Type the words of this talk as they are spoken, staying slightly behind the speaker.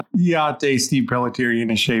Ja, Steve Pelletier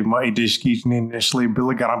Nishe, Maidish Kishin initially,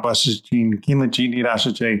 Billy Garabashin, Kinlachini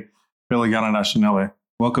Rashache, Billy Ganashanele.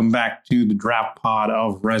 Welcome back to the draft pod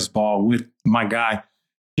of Resball with my guy,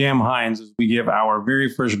 Jam Hines, as we give our very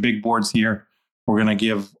first big boards here. We're going to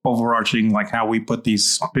give overarching, like how we put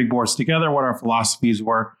these big boards together, what our philosophies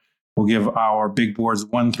were. We'll give our big boards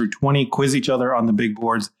 1 through 20, quiz each other on the big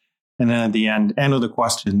boards. And then at the end of the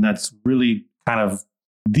question, that's really kind of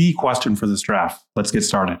the question for this draft. Let's get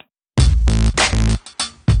started.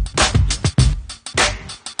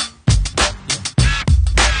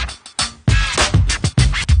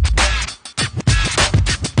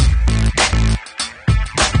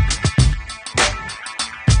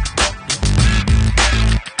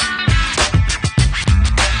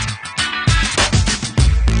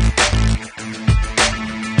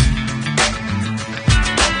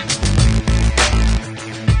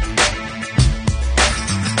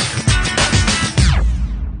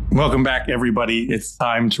 Welcome back, everybody. It's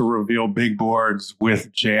time to reveal big boards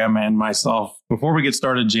with Jam and myself. Before we get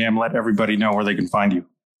started, Jam, let everybody know where they can find you.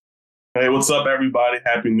 Hey, what's up, everybody?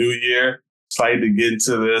 Happy New Year. Excited to get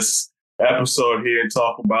into this episode here and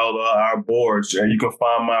talk about our boards. And you can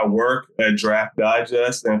find my work at Draft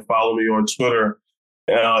Digest and follow me on Twitter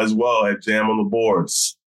as well at Jam on the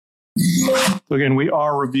Boards. So again, we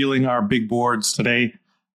are revealing our big boards today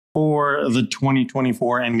for the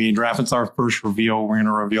 2024 NBA draft. It's our first reveal. We're going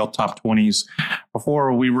to reveal top 20s.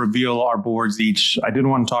 Before we reveal our boards each, I did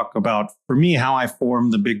want to talk about, for me, how I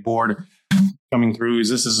formed the big board coming through.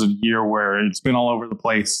 This is a year where it's been all over the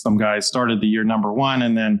place. Some guys started the year number 1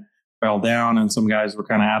 and then fell down, and some guys were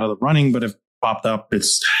kind of out of the running, but have popped up.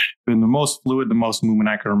 It's been the most fluid, the most movement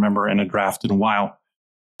I can remember in a draft in a while.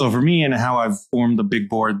 So for me, and how I've formed the big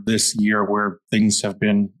board this year, where things have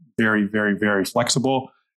been very, very, very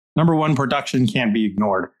flexible. Number 1, production can't be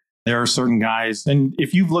ignored. There are certain guys, and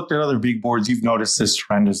if you've looked at other big boards, you've noticed this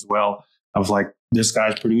trend as well of like, this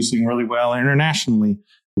guy's producing really well internationally.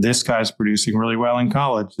 This guy's producing really well in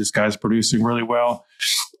college. This guy's producing really well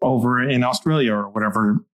over in Australia or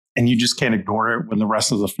whatever. And you just can't ignore it when the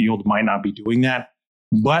rest of the field might not be doing that.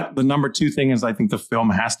 But the number 2 thing is I think the film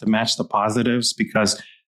has to match the positives, because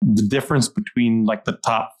the difference between like the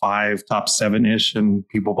top 5, top 7-ish and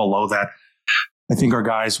people below that, I think are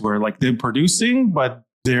guys where like they're producing, but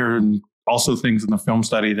there are also things in the film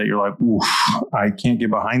study that you're like, oof, I can't get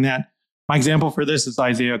behind that. My example for this is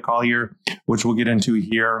Isaiah Collier, which we'll get into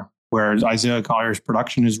here, where Isaiah Collier's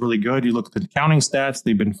production is really good. You look at the counting stats,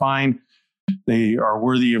 they've been fine. They are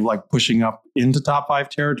worthy of like pushing up into top 5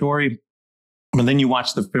 territory. But then you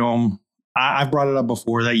watch the film. I've brought it up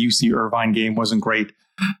before, that UC Irvine game wasn't great.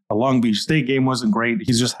 The Long Beach State game wasn't great.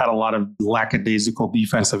 He's just had a lot of lackadaisical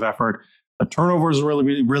defensive effort. The turnovers were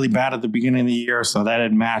really, really bad at the beginning of the year, so that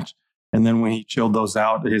didn't match. And then when he chilled those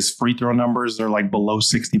out, his free throw numbers are like below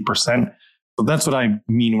 60%. So that's what I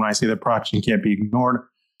mean when I say that production can't be ignored.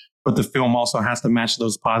 But the film also has to match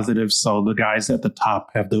those positives. So the guys at the top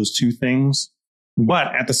have those 2 things.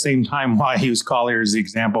 But at the same time, why I use Collier as the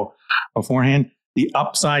example beforehand, the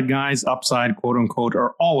upside guys, upside quote unquote,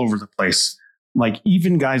 are all over the place. Like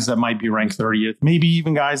even guys that might be ranked 30th, maybe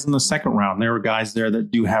even guys in the second round. There are guys there that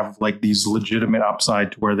do have like these legitimate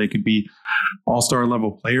upside to where they could be all-star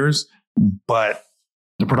level players, but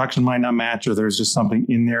the production might not match, or there's just something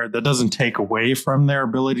in there that doesn't take away from their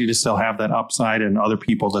ability to still have that upside and other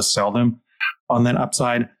people to sell them on that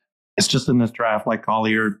upside. It's just in this draft, like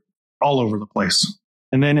Collier, all over the place.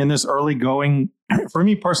 And then in this early going, for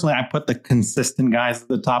me personally, I put the consistent guys at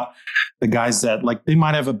the top, the guys that like they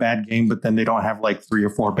might have a bad game, but then they don't have like 3 or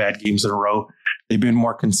 4 bad games in a row. They've been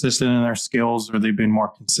more consistent in their skills, or they've been more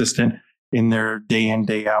consistent in their day in,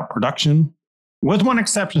 day out production. With one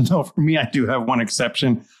exception, though, for me, I do have one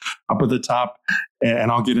exception up at the top,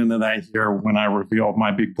 and I'll get into that here when I reveal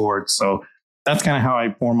my big board. So that's kind of how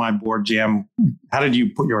I form my board. Jam, how did you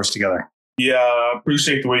put yours together? Yeah, I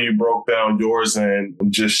appreciate the way you broke down yours and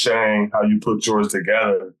just sharing how you put yours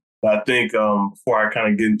together. I think before I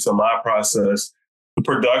kind of get into my process, the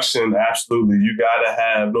production, absolutely. You got to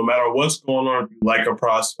have, no matter what's going on, if you like a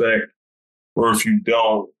prospect or if you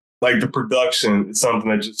don't, like the production is something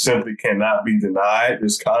that just simply cannot be denied.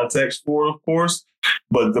 There's context for it, of course,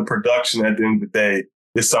 but the production at the end of the day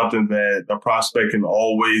is something that a prospect can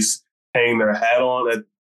always hang their hat on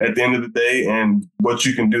at the end of the day, and what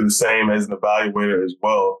you can do the same as an evaluator as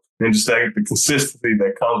well. And just like the consistency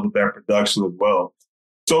that comes with that production as well.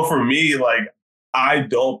 So for me, like, I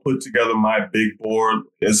don't put together my big board.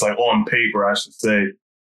 It's like on paper, I should say,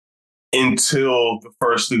 until the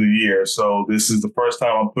first of the year. So this is the first time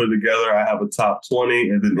I put it together. I have a top 20,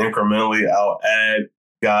 and then incrementally I'll add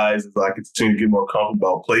guys as I continue to get more comfortable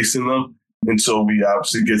about placing them until we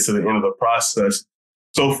obviously get to the end of the process.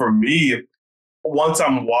 So for me, once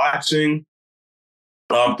I'm watching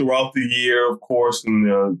throughout the year, of course, in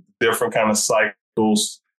the different kind of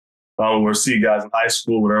cycles, where I see guys in high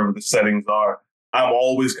school, whatever the settings are, I'm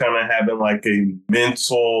always kind of having like a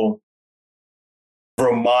mental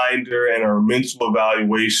reminder and a mental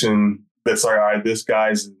evaluation that's like, all right, this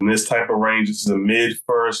guy's in this type of range. This is a mid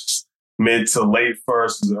first, mid to late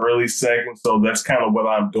first, this is early second. So that's kind of what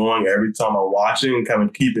I'm doing every time I'm watching and kind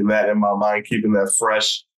of keeping that in my mind, keeping that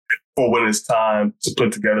fresh for when it's time to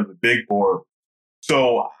put together the big board.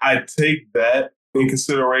 So I take that in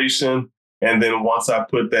consideration. And then once I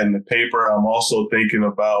put that in the paper, I'm also thinking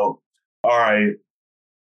about, all right,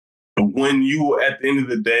 when you, at the end of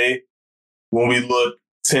the day, when we look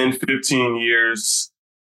 10, 15 years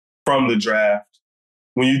from the draft,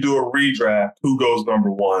 when you do a redraft, who goes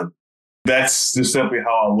number one? That's just simply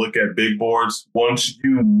how I look at big boards. Once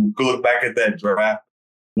you look back at that draft,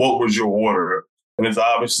 what was your order? And there's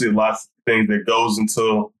obviously lots of things that goes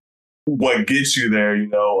into what gets you there,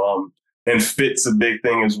 and fit's a big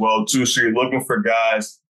thing as well, too. So you're looking for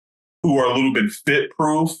guys who are a little bit fit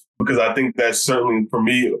proof, because I think that certainly for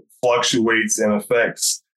me fluctuates and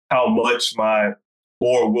affects how much my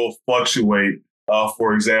board will fluctuate.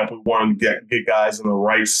 For example, wanting to get guys in the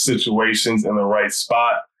right situations in the right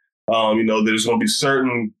spot. There's going to be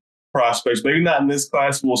certain prospects, maybe not in this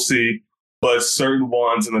class, we'll see, but certain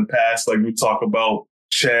ones in the past, like we talk about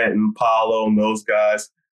Chet and Paolo and those guys,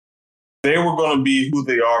 they were going to be who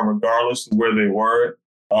they are regardless of where they were.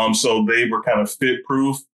 So they were kind of fit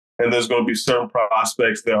proof. And there's going to be certain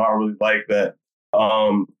prospects that aren't really like that.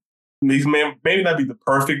 These may maybe not be the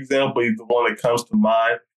perfect example, but he's the one that comes to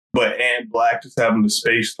mind. But Ant Black, just having the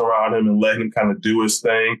space around him and letting him kind of do his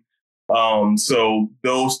thing. So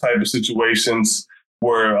those type of situations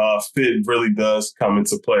where fit really does come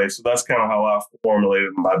into play. So that's kind of how I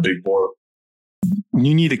formulated my big board.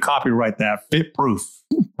 You need to copyright that, fit proof.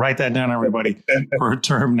 Write that down, everybody, for a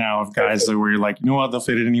term now of guys that where you're like, you know what, they'll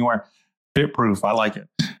fit it anywhere. Fit proof. I like it.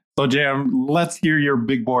 So, Jam, let's hear your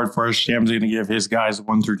big board first. Jam's going to give his guys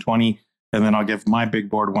 1 through 20, and then I'll give my big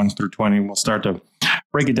board 1 through 20. And we'll start to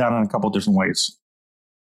break it down in a couple different ways.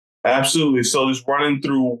 Absolutely. So just running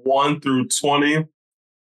through 1 through 20. All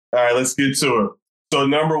right, let's get to it. So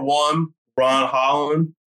number 1, Ron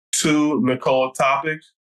Holland. 2, Nikola Topic.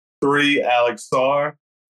 3, Alex Sarr.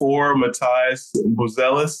 4, Matthias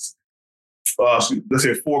Buzelis. Let's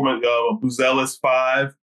say 4, Buzelis.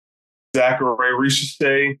 5, Zachary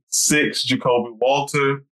Richichet. 6, Jacoby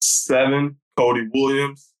Walter. 7, Cody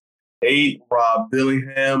Williams. 8, Rob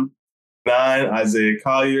Dillingham. 9, Isaiah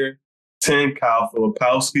Collier. 10, Kyle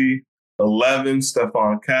Filipowski. 11,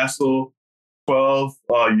 Stefan Castle. 12,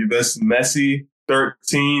 Yves Messi.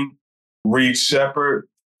 13, Reed Shepard.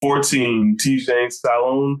 14, TJ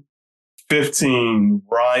Stallone. 15,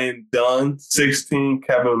 Ryan Dunn. 16,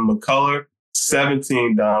 Kevin McCullough.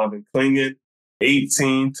 17, Donovan Clingan.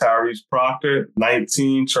 18, Tyrese Proctor.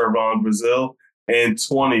 19, Trevon Brazile. And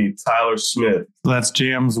 20, Tyler Smith. That's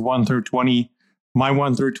Jam's 1 through 20. My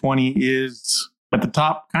 1 through 20 is at the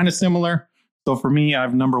top, kind of similar. So for me, I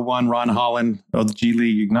have number 1, Ron Holland of the G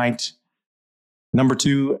League Ignite. Number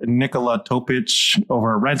 2, Nikola Topic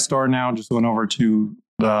over at Red Star now, just went over to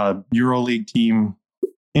the EuroLeague team,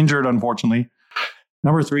 injured, unfortunately.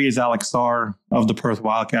 Number 3 is Alex Sarr of the Perth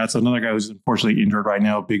Wildcats, another guy who's unfortunately injured right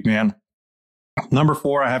now, big man. Number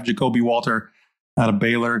 4, I have Jacoby Walter out of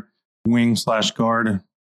Baylor, wing/guard.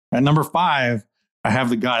 At number 5, I have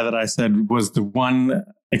the guy that I said was the one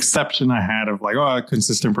exception I had of like,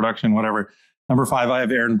 consistent production, whatever. Number 5, I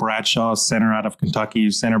have Aaron Bradshaw, center out of Kentucky,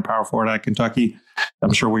 center power forward out of Kentucky.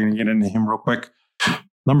 I'm sure we're going to get into him real quick.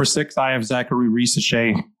 Number 6, I have Zachary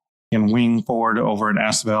Richichet in wing forward over at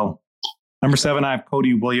Asvel. Number 7, I have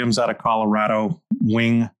Cody Williams out of Colorado,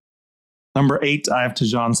 wing. Number 8, I have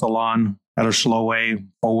Tajon Salon out of Schloway,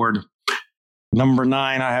 forward. Number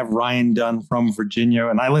 9, I have Ryan Dunn from Virginia,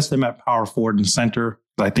 and I list him at power forward and center.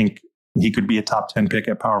 I think he could be a top 10 pick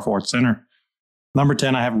at power forward center. Number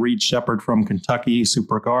 10, I have Reed Shepard from Kentucky,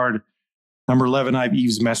 super guard. Number 11, I have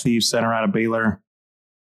Yves Messi, center out of Baylor.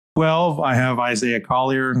 12, I have Isaiah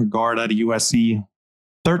Collier, guard out of USC.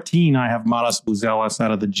 13, I have Matas Buzelis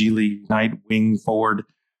out of the G League Ignite, wing forward.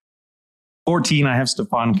 14, I have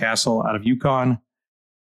Stefan Castle out of UConn.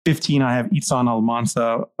 15, I have Itzan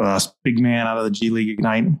Almanza, big man out of the G League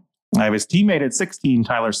Ignite. I have his teammate at 16,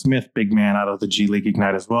 Tyler Smith, big man out of the G League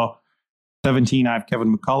Ignite as well. 17, I have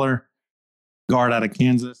Kevin McCullough, guard out of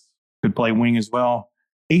Kansas, could play wing as well.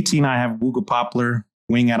 18, I have Wooga Poplar,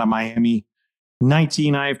 wing out of Miami.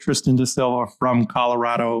 19, I have Tristan da Silva from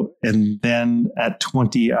Colorado. And then at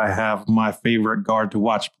 20, I have my favorite guard to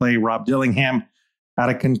watch play, Rob Dillingham out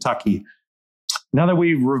of Kentucky. Now that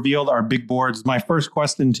we've revealed our big boards, my first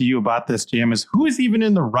question to you about this, Jam, is who is even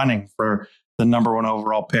in the running for the number one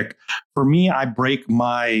overall pick? For me, I break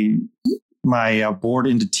my board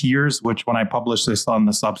into tiers, which when I publish this on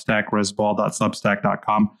the Substack,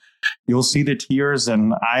 resball.substack.com, you'll see the tiers.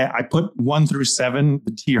 And I put 1 through 7,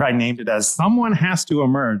 the tier I named it as someone has to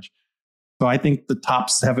emerge. So I think the top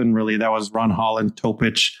 7, really, that was Ron Holland,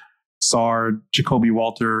 Topic, Sarr, Jacoby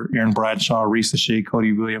Walter, Aaron Bradshaw, Risa Shea,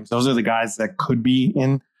 Cody Williams. Those are the guys that could be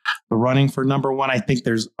in the running for number one. I think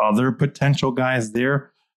there's other potential guys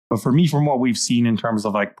there. But for me, from what we've seen in terms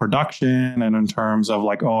of like production and in terms of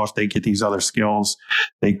like, oh, if they get these other skills,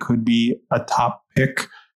 they could be a top pick.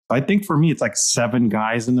 I think for me, it's like 7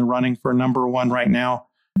 guys in the running for number one right now.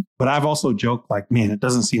 But I've also joked like, man, it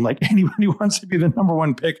doesn't seem like anybody wants to be the number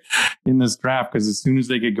one pick in this draft, because as soon as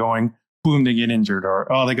they get going, boom, they get injured,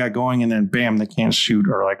 or, oh, they got going and then bam, they can't shoot,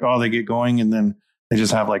 or like, oh, they get going and then they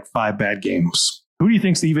just have like 5 bad games. Who do you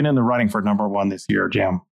think's even in the running for number one this year,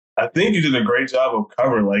 Jam? I think you did a great job of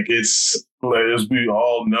covering. Like, it's like, as we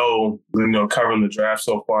all know, covering the draft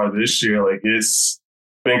so far this year, like, it's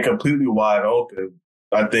been completely wide open.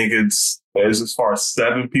 I think it's as far as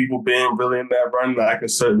 7 people being really in that run, I can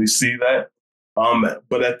certainly see that.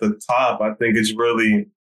 But at the top, I think it's really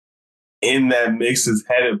in that mix is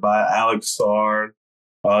headed by Alex Sarr,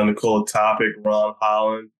 Nikola Topic, Ron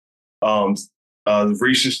Holland.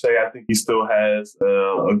 Risa Shea, I think he still has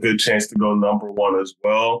a good chance to go number one as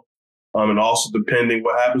well. And also depending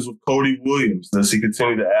what happens with Cody Williams. Does he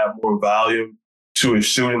continue to add more volume to his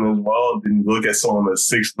shooting as well? Then you look at someone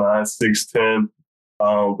that's 6'9",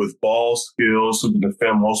 6'10", with ball skills, who can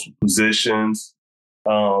defend multiple positions,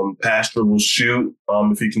 pass, dribble, shoot,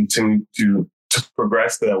 if he continues to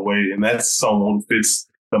progress that way. And that's someone who fits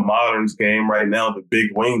the Moderns game right now, the big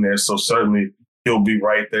wing there. So certainly he'll be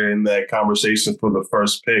right there in that conversation for the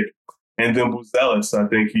first pick. And then Buzelis, I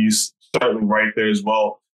think he's certainly right there as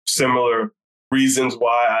well. Similar reasons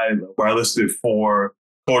why I listed for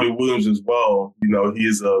Cody Williams as well. He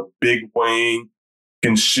is a big wing,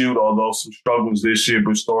 can shoot, although some struggles this year, but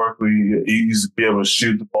historically he's be able to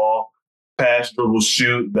shoot the ball, pass, dribble,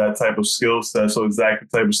 shoot, that type of skill set. So exactly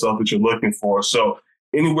the type of stuff that you're looking for. So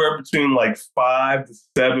anywhere between like 5 to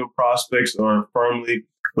 7 prospects are firmly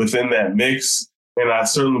within that mix. And I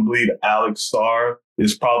certainly believe Alex Sarr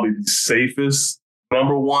is probably the safest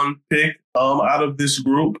number one pick out of this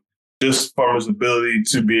group, just from his ability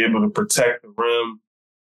to be able to protect the rim,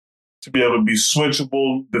 to be able to be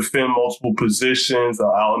switchable, defend multiple positions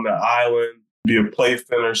out on the island, be a play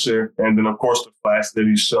finisher, and then, of course, the flash that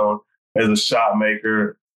he's shown as a shot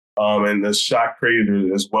maker and a shot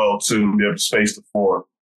creator as well, too, and be able to space the floor.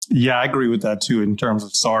 Yeah, I agree with that, too, in terms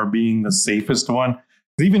of Sarr being the safest one.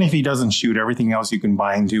 Even if he doesn't shoot, everything else you can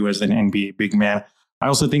buy into as an NBA big man. I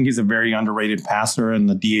also think he's a very underrated passer, and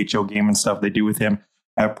the DHO game and stuff they do with him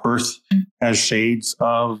at Perth has shades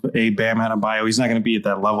of a Bam Adebayo. He's not going to be at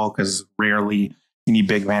that level because rarely any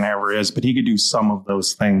big man ever is, but he could do some of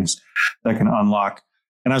those things that can unlock.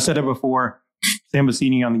 And I've said it before, Sam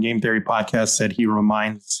Vecini on the Game Theory podcast said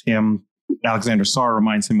Alexander Sarr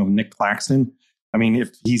reminds him of Nick Claxton. I mean, if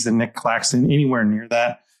he's a Nick Claxton anywhere near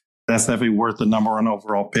that, that's definitely worth the number one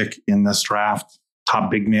overall pick in this draft. Top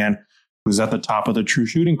big man who's at the top of the true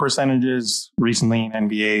shooting percentages recently in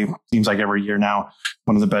NBA. Seems like every year now,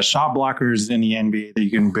 one of the best shot blockers in the NBA that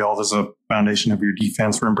you can build as a foundation of your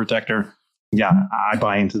defense, rim protector. Yeah, I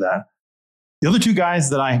buy into that. The other 2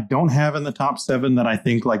 guys that I don't have in the top 7 that I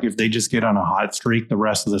think, like, if they just get on a hot streak the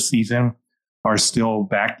rest of the season, are still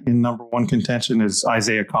back in number one contention is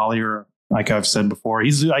Isaiah Collier. Like I've said before,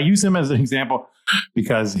 I use him as an example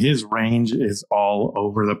because his range is all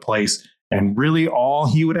over the place. And really all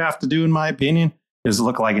he would have to do, in my opinion, is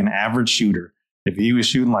look like an average shooter. If he was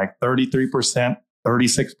shooting like 33%,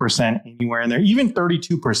 36%, anywhere in there, even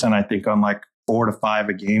 32%, I think, on like 4 to 5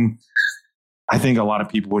 a game, I think a lot of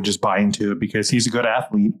people would just buy into it because he's a good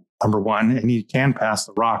athlete, number one, and he can pass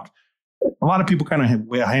the rock. A lot of people kind of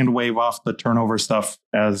hand wave off the turnover stuff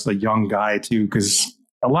as a young guy too, because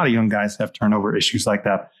a lot of young guys have turnover issues like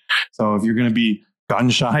that. So if you're going to be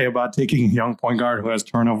gun shy about taking a young point guard who has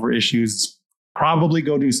turnover issues, probably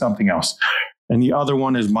go do something else. And the other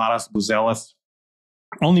one is Matas Buzelis,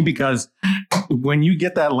 only because when you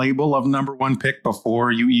get that label of number one pick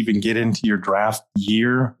before you even get into your draft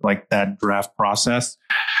year, like that draft process,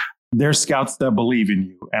 there's scouts that believe in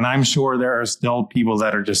you. And I'm sure there are still people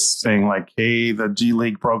that are just saying like, hey, the G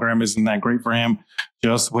League program isn't that great for him.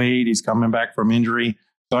 Just wait. He's coming back from injury.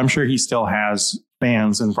 So I'm sure he still has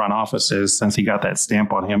fans in front offices since he got that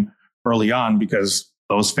stamp on him early on, because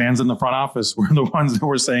those fans in the front office were the ones that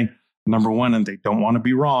were saying number one, and they don't want to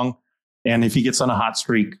be wrong. And if he gets on a hot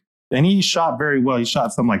streak, and he shot very well. He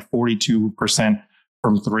shot something like 42%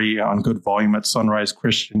 from three on good volume at Sunrise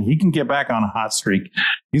Christian. He can get back on a hot streak.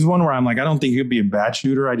 He's one where I'm like, I don't think he'll be a bad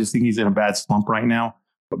shooter. I just think he's in a bad slump right now.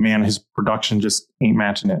 But man, his production just ain't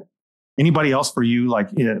matching it. Anybody else for you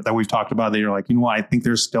that we've talked about that you're like, you know what, I think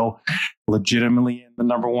they're still legitimately in the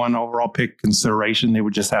number one overall pick consideration. They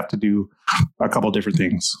would just have to do a couple different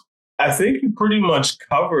things. I think you pretty much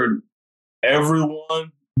covered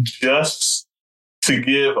everyone. Just to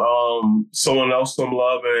give someone else some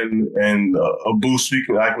love and a boost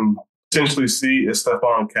I can potentially see is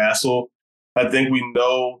Stephon Castle. I think we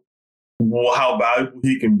know how valuable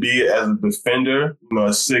he can be as a defender. You know,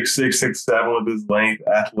 a 6'6", 6'7" with his length,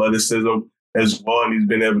 athleticism as well, and he's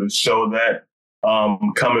been able to show that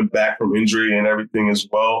coming back from injury and everything as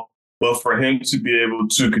well. But for him to be able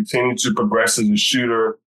to continue to progress as a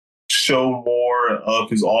shooter, show more of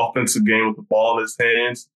his offensive game with the ball in his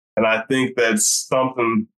hands, and I think that's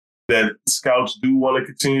something that scouts do want to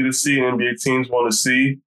continue to see, and NBA teams want to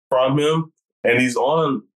see from him. And he's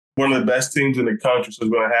on one of the best teams in the country, so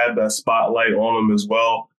he's going to have that spotlight on him as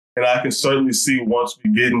well. And I can certainly see once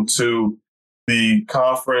we get into the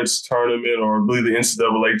conference tournament or really the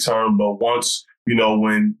NCAA tournament, but once, you know,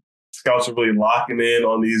 when scouts are really locking in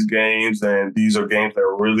on these games, and these are games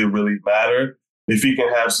that really, really matter, if he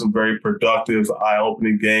can have some very productive,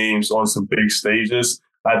 eye-opening games on some big stages,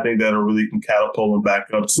 I think that'll really can catapult him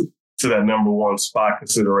back up to that number one spot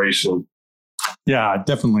consideration. Yeah,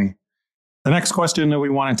 definitely. The next question that we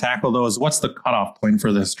want to tackle, though, is what's the cutoff point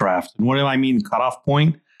for this draft? And what do I mean cutoff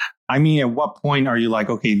point? I mean, at what point are you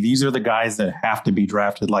like, okay, these are the guys that have to be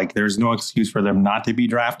drafted. Like, there's no excuse for them not to be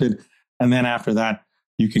drafted. And then after that,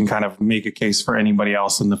 you can kind of make a case for anybody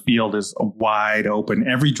else, and the field is wide open.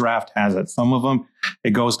 Every draft has it. Some of them,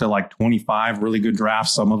 it goes to like 25 really good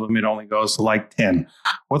drafts. Some of them, it only goes to like 10.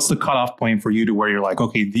 What's the cutoff point for you to where you're like,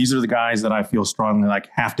 okay, these are the guys that I feel strongly like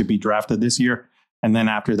have to be drafted this year? And then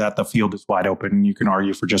after that, the field is wide open and you can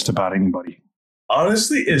argue for just about anybody.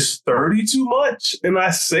 Honestly, it's 30 too much. And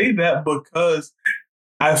I say that because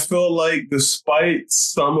I feel like despite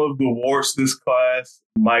some of the warts this class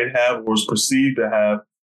might have or is perceived to have,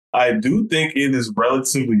 I do think it is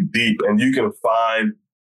relatively deep, and you can find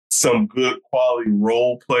some good quality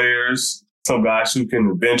role players, some guys who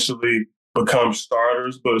can eventually become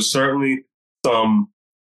starters, but certainly some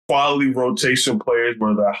quality rotation players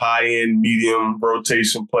where they're high-end, medium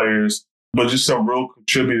rotation players, but just some real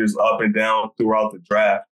contributors up and down throughout the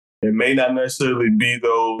draft. It may not necessarily be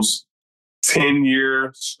those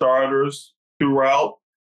 10-year starters throughout,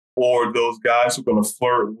 or those guys who are going to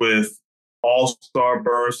flirt with all-star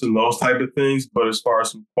bursts and those type of things. But as far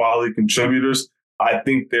as some quality contributors, I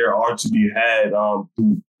think there are to be had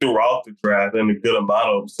throughout the draft, and a good amount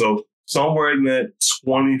of them. So somewhere in that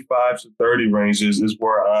 25 to 30 ranges is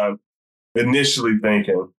where I'm initially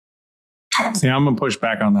thinking. See, I'm going to push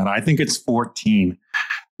back on that. I think it's 14.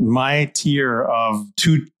 My tier of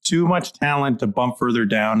too much talent to bump further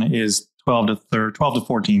down is 12 to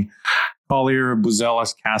 14. Collier,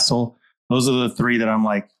 Buzelis, Castle. Those are the three that I'm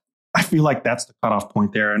like, I feel like that's the cutoff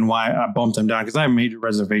point there, and why I bumped them down, because I have major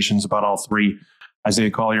reservations about all three, Isaiah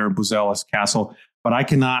Collier, Buzelis, Castle, but I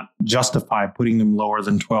cannot justify putting them lower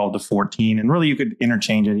than 12 to 14. And really, you could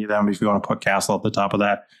interchange any of them if you want to put Castle at the top of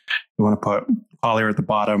that. You want to put Collier at the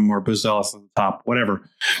bottom or Buzelis at the top, whatever.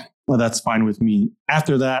 Well, that's fine with me.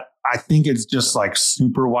 After that, I think it's just like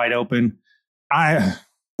super wide open. I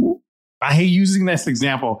hate using this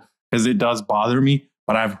example because it does bother me,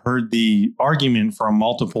 but I've heard the argument from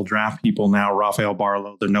multiple draft people now, Rafael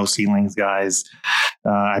Barlow, the no ceilings guys.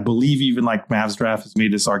 I believe even like Mavs Draft has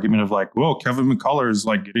made this argument of like, whoa, Kevin McCullough is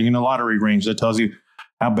like getting in the lottery range. That tells you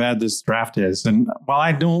how bad this draft is. And while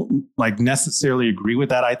I don't like necessarily agree with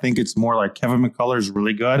that, I think it's more like Kevin McCullough is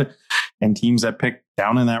really good, and teams that pick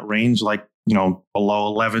down in that range, like, you know, below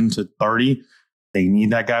 11 to 30, they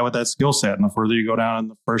need that guy with that skill set. And the further you go down in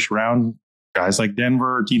the first round, guys like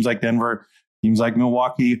Denver, teams like Denver, teams like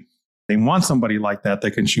Milwaukee, they want somebody like that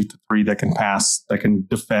that can shoot the three, that can pass, that can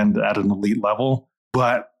defend at an elite level.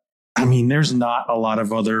 But I mean, there's not a lot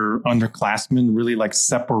of other underclassmen really like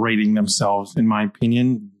separating themselves, in my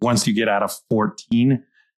opinion, once you get out of 14.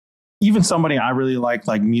 Even somebody I really like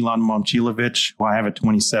Milan Momcilovic, who I have at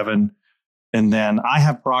 27. And then I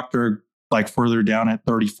have Proctor like further down at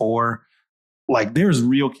 34. Like, there's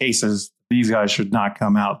real cases these guys should not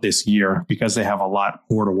come out this year because they have a lot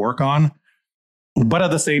more to work on. But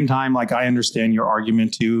at the same time, like, I understand your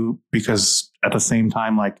argument too, because at the same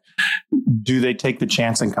time, like, do they take the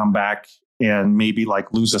chance and come back and maybe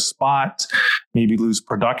like lose a spot, maybe lose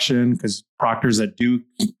production? Because Proctor's at Duke,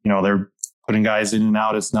 they're putting guys in and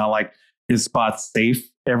out. It's not like his spot's safe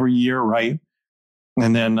every year, right?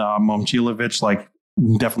 And then Momcilovic, like,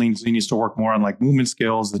 definitely needs to work more on like movement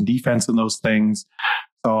skills and defense and those things.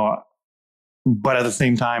 So, but at the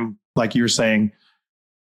same time, like you're saying,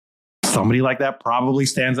 somebody like that probably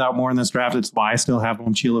stands out more in this draft. It's why I still have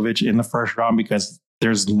Momcilovic in the first round, because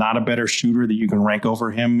there's not a better shooter that you can rank over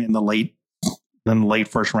him in the late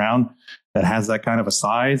first round that has that kind of a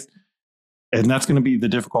size. And that's going to be the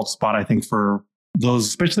difficult spot, I think, for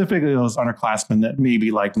those, specifically those underclassmen that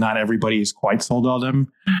maybe like not everybody is quite sold on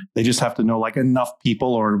them. They just have to know like enough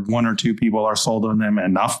people or one or two people are sold on them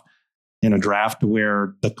enough in a draft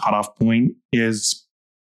where the cutoff point is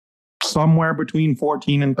somewhere between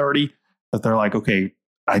 14 and 30 that they're like, okay,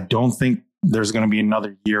 I don't think there's going to be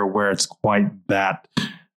another year where it's quite that,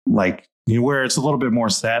 like, where it's a little bit more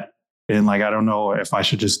set. And like, I don't know if I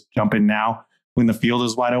should just jump in now when the field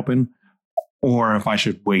is wide open, or if I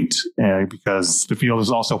should wait because the field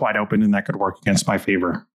is also wide open and that could work against my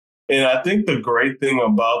favor. And I think the great thing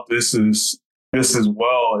about this as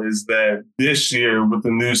well is that this year with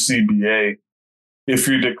the new CBA, if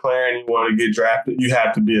you're declaring you want to get drafted, you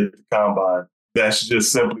have to be at the combine. That's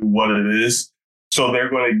just simply what it is. So they're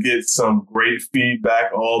going to get some great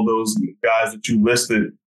feedback, all those guys that you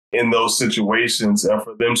listed in those situations, and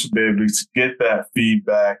for them to be able to get that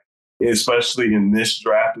feedback, especially in this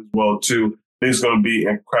draft as well, too, is going to be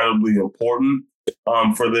incredibly important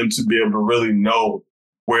for them to be able to really know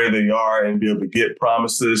where they are and be able to get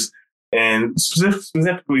promises. And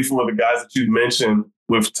specifically for the guys that you mentioned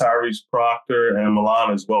with Tyrese Proctor and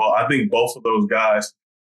Milan as well, I think both of those guys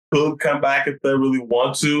could come back if they really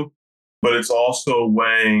want to, but it's also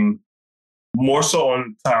weighing more so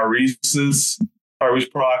on Tyrese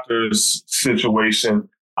Proctor's situation.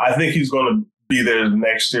 I think he's going to be there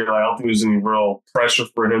next year. I don't think there's any real pressure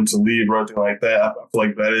for him to leave or anything like that. I feel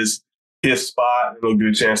like that is his spot. He'll get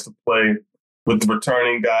a chance to play with the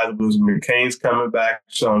returning guys. Blues McCain's coming back,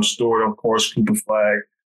 Sean Stewart, of course, Cooper Flagg,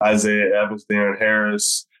 Isaiah Evans, Darren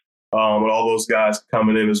Harris, with all those guys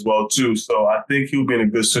coming in as well, too. So I think he'll be in a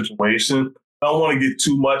good situation. I don't want to get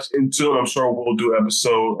too much into it. I'm sure we'll do an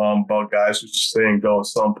episode about guys who stay and go at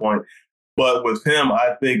some point. But with him,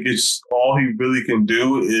 I think it's all he really can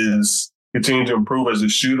do is continue to improve as a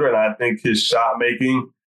shooter. And I think his shot making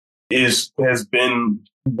has been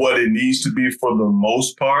what it needs to be for the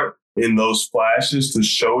most part in those flashes to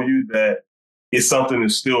show you that it's something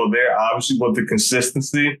that's still there, obviously with the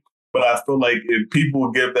consistency. But I feel like if people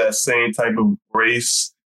give that same type of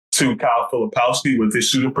grace to Kyle Filipowski with his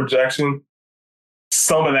shooting projection,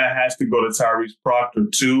 some of that has to go to Tyrese Proctor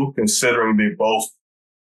too, considering they both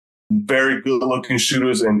very good-looking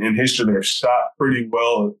shooters, and in history they've shot pretty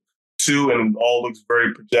well too, and it all looks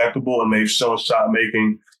very projectable, and they've shown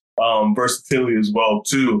shot-making versatility as well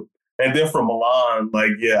too. And then for Milan,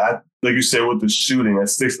 like you said with the shooting at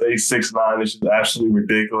 6'8", 6'9", it's just absolutely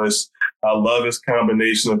ridiculous. I love his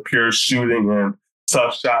combination of pure shooting and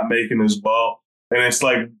tough shot-making as well. And it's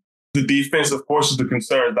like the defense, of course, is the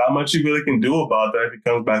concern. Not much he really can do about that if he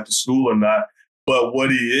comes back to school or not. But what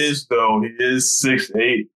he is, though, he is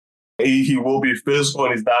 6'8". He will be physical,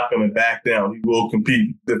 and he's not going to back down. He will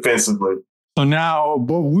compete defensively. So now,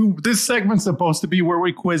 this segment's supposed to be where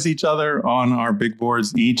we quiz each other on our big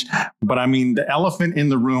boards each. But I mean, the elephant in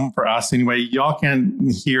the room for us anyway, y'all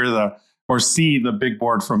can't hear or see the big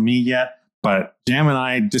board from me yet. But Jam and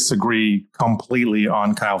I disagree completely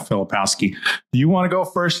on Kyle Filipowski. Do you want to go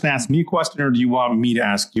first and ask me a question, or do you want me to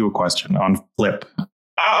ask you a question on Flip?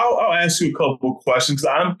 I'll ask you a couple of questions.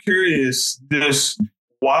 I'm curious,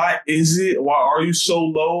 why are you so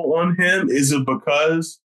low on him? Is it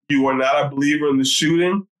because you are not a believer in the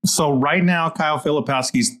shooting? So right now, Kyle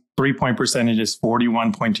Filipowski's 3-point percentage is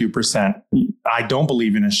 41.2%. I don't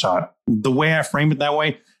believe in his shot. The way I frame it that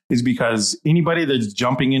way is because anybody that's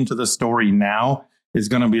jumping into the story now is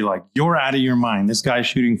going to be like, you're out of your mind. This guy's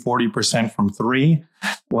shooting 40% from three.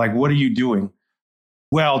 Like, what are you doing?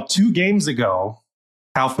 Well, 2 games ago,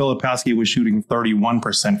 Kyle Filipowski was shooting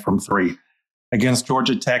 31% from three. Against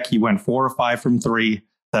Georgia Tech, he went 4 or 5 from three.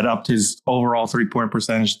 That upped his overall 3-point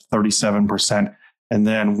percentage to 37%. And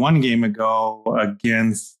then 1 game ago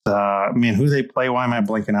against, who they play? Why am I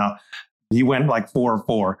blanking out? He went like 4 or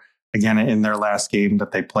 4 again in their last game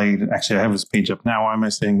that they played. Actually, I have his page up now. Why am I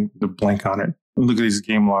saying the blank on it? Look at these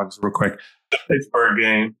game logs real quick. Pittsburgh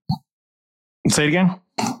game. Say it again.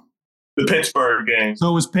 The Pittsburgh game. So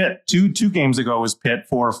it was Pitt. Two games ago was Pitt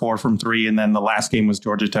 4-4 from three. And then the last game was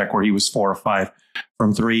Georgia Tech where he was 4-5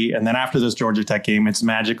 from three. And then after this Georgia Tech game, it's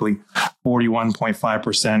magically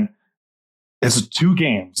 41.5%. It's two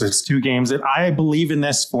games. It's two games. And I believe in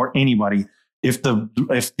this for anybody. If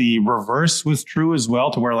the reverse was true as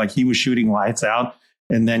well, to where like he was shooting lights out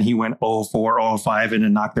and then he went 0-4, 0-5 and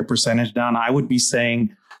then knocked their percentage down, I would be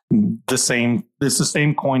saying the same. It's the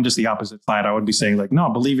same coin, just the opposite side. I would be saying like, no,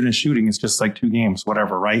 believe in his shooting. It's just like two games,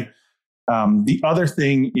 whatever, right? The other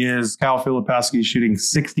thing is Kyle Filipowski is shooting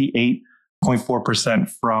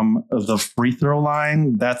 68.4% from the free throw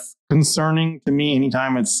line. That's concerning to me.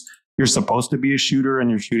 Anytime you're supposed to be a shooter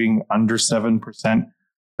and you're shooting under 7%.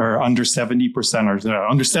 Or under 70% or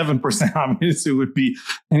under 7%, I mean, it would be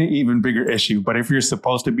an even bigger issue. But if you're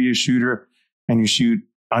supposed to be a shooter and you shoot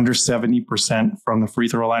under 70% from the free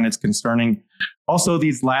throw line, it's concerning. Also,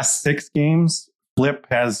 these last 6 games, Flip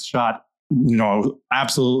has shot,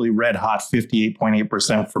 absolutely red hot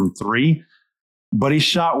 58.8% from three. But he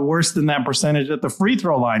shot worse than that percentage at the free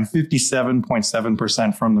throw line,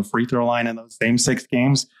 57.7% from the free throw line in those same 6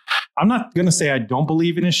 games. I'm not going to say I don't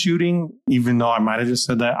believe in his shooting, even though I might have just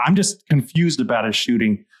said that. I'm just confused about his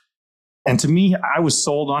shooting. And to me, I was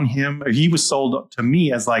sold on him. He was sold to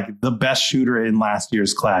me as like the best shooter in last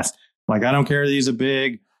year's class. Like, I don't care that he's a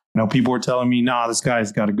big. People were telling me, nah, this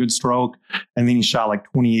guy's got a good stroke. And then he shot like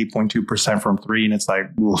 28.2% from three. And it's like,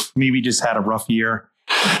 oof, maybe just had a rough year.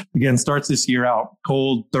 Again, starts this year out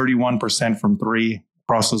cold, 31% from three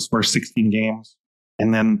across those first 16 games.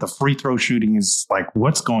 And then the free throw shooting is like,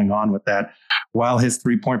 what's going on with that? While his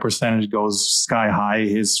 3-point percentage goes sky high,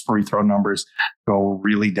 his free throw numbers go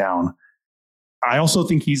really down. I also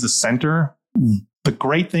think he's a center. The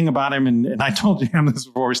great thing about him, and I told him this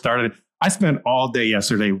before we started, I spent all day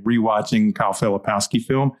yesterday rewatching Kyle Filipowski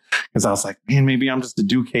film because I was like, man, maybe I'm just a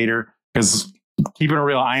Duke hater because keeping it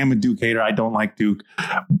real, I am a Duke hater. I don't like Duke.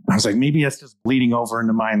 I was like, maybe that's just bleeding over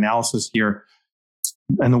into my analysis here.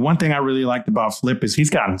 And the one thing I really liked about Flip is he's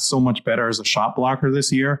gotten so much better as a shot blocker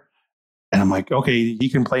this year. And I'm like, okay, he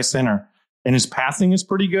can play center. And his passing is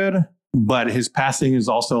pretty good, but his passing is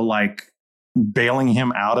also like bailing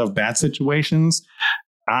him out of bad situations.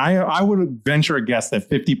 I would venture a guess that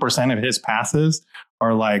 50% of his passes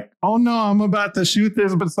are like, oh no, I'm about to shoot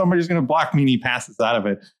this, but somebody's going to block me, and he passes out of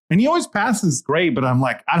it. And he always passes great, but I'm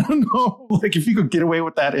like, I don't know, like if you could get away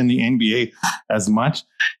with that in the NBA as much.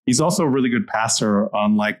 He's also a really good passer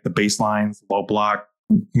on like the baselines, low block,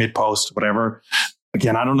 mid post, whatever.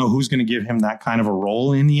 Again, I don't know who's going to give him that kind of a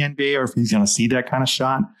role in the NBA or if he's going to see that kind of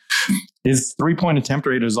shot. His 3-point attempt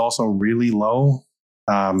rate is also really low.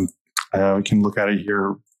 We can look at it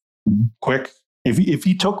here quick. If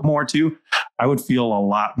he took more too, I would feel a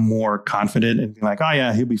lot more confident and be like, oh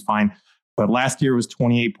yeah, he'll be fine. But last year was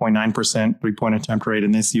 28.9% 3-point attempt rate.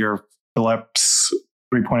 And this year, Phillips'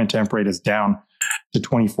 3-point attempt rate is down to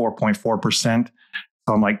 24.4%.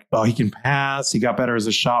 So I'm like, oh, he can pass. He got better as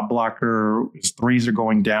a shot blocker. His threes are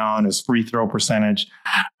going down. His free throw percentage.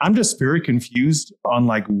 I'm just very confused on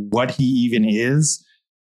like what he even is.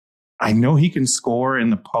 I know he can score in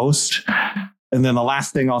the post. And then the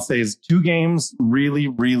last thing I'll say is 2 games really,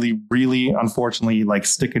 really, really, unfortunately, like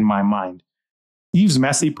stick in my mind. Yves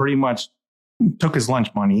Messi pretty much took his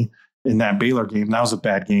lunch money in that Baylor game. That was a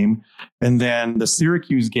bad game. And then the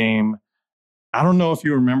Syracuse game, I don't know if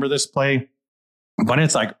you remember this play, but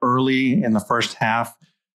it's like early in the first half.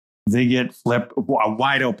 They get Flip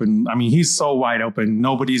wide open. I mean, he's so wide open.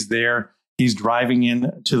 Nobody's there. He's driving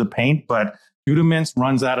in to the paint, but Judah Mintz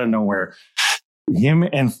runs out of nowhere. Him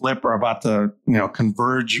and Flip are about to,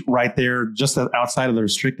 converge right there, just outside of the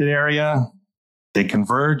restricted area. They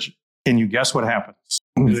converge. Can you guess what happens?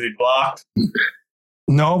 Is he blocked?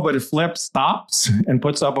 No, but if Flip stops and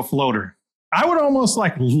puts up a floater, I would almost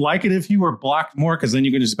like it if he were blocked more, because then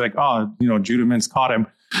you can just be like, oh, Judah Mintz caught him.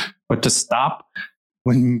 But to stop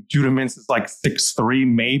when Judah Mintz is like 6'3",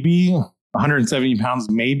 maybe 170 pounds,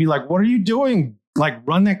 maybe, like, what are you doing? Like,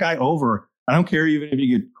 run that guy over. I don't care even if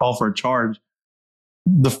you get called for a charge.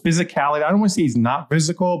 The physicality, I don't want to say he's not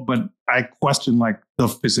physical, but I question like the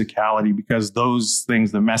physicality, because those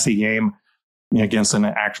things, the Messi game against an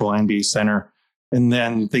actual NBA center, and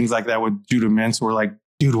then things like that with Judah Mintz were like,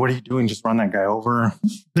 dude, what are you doing? Just run that guy over.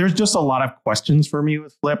 There's just a lot of questions for me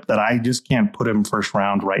with Flip that I just can't put him first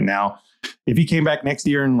round right now. If he came back next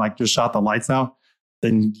year and like just shot the lights out,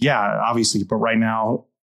 then yeah, obviously. But right now,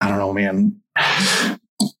 I don't know, man.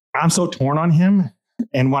 I'm so torn on him.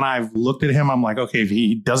 And when I've looked at him, I'm like, okay, if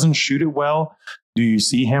he doesn't shoot it well, do you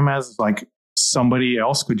see him as like somebody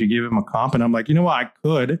else? Could you give him a comp? And I'm like, you know what?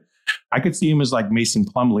 I could see him as like Mason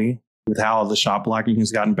Plumlee. with how the shot blocking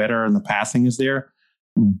has gotten better and the passing is there.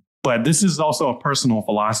 But this is also a personal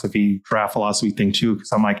draft philosophy thing too,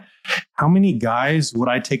 because I'm like, how many guys would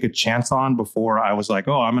I take a chance on before I was like,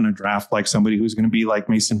 oh, I'm going to draft like somebody who's going to be like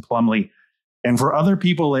Mason Plumlee? And for other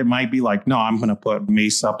people, it might be like, no, I'm going to put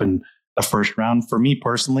Mace up in the first round. For me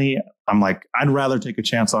personally, I'm like, I'd rather take a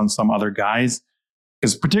chance on some other guys,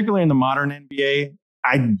 because particularly in the modern NBA,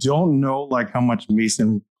 I don't know like how much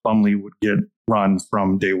Mason Plumlee would get run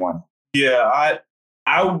from day one. Yeah,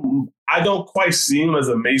 I don't quite see him as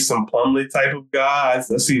a Mason Plumlee type of guy.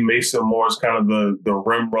 I see Mason more as kind of the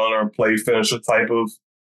rim runner, play finisher type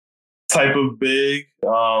of big,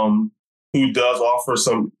 who does offer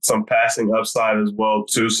some passing upside as well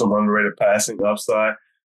too, some underrated passing upside. I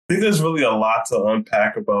think there's really a lot to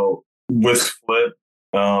unpack about with Flip,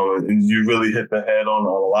 and you really hit the head on a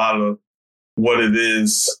lot of what it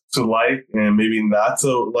is to like and maybe not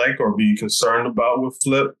to like or be concerned about with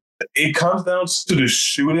Flip. It comes down to the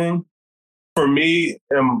shooting. For me,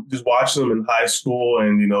 I'm just watching him in high school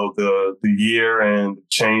and, you know, the year and the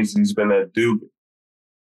change he's been at Duke.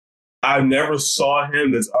 I never saw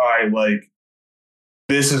him as, all right, like,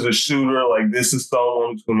 this is a shooter. Like, this is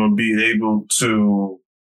someone who's going to be able to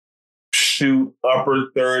shoot upper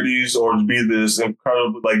 30s or be this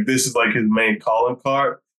incredible, like, this is like his main calling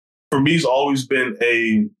card. For me, he's always been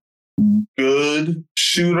a good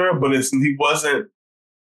shooter, but he wasn't.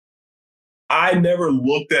 I never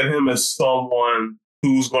looked at him as someone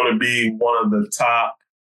who's going to be one of the top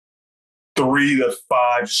 3 to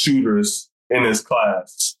 5 shooters in his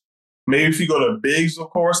class. Maybe if you go to bigs, of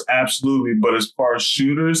course, absolutely. But as far as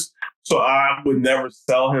shooters, so I would never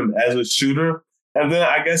sell him as a shooter. And then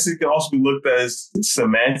I guess it can also be looked at as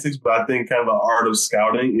semantics, but I think kind of the art of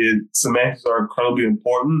scouting, semantics are incredibly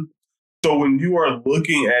important. So when you are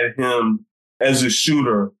looking at him as a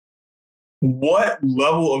shooter, what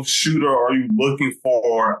level of shooter are you looking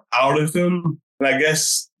for out of him? And I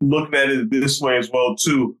guess looking at it this way as well,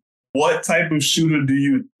 too, what type of shooter do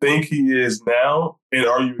you think he is now? And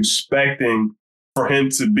are you expecting for him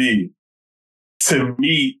to be to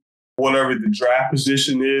meet whatever the draft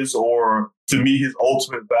position is or to meet his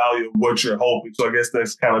ultimate value of what you're hoping? So I guess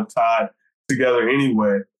that's kind of tied together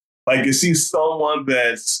anyway. Like, is he someone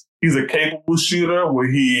he's a capable shooter where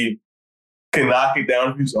he can knock it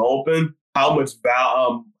down if he's open? How much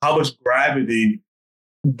gravity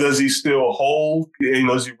does he still hold? You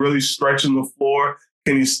know, is he really stretching the floor?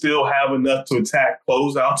 Can he still have enough to attack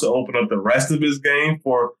closeout to open up the rest of his game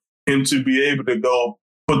for him to be able to go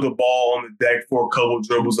put the ball on the deck for a couple of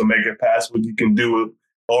dribbles and make a pass when he can do it,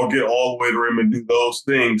 or get all the way to rim and do those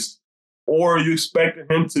things? Or are you expecting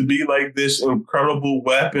him to be like this incredible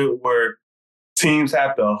weapon where teams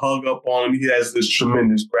have to hug up on him? He has this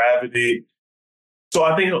tremendous gravity. So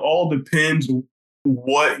I think it all depends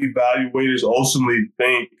what evaluators ultimately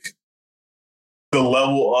think the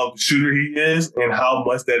level of shooter he is and how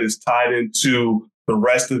much that is tied into the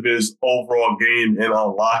rest of his overall game and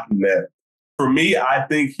unlocking that. For me, I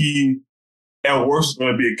think he, at worst, is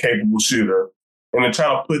going to be a capable shooter. And to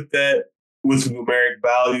try to put that with numeric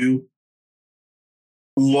value,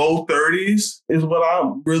 low 30s is what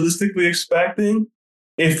I'm realistically expecting.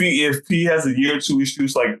 If he has a year or two, he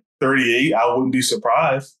shoots like 38, I wouldn't be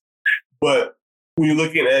surprised. But when you're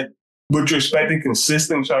looking at what you're expecting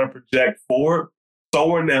consistent, trying to project forward,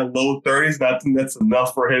 somewhere in that low 30s, and I think that's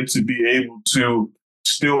enough for him to be able to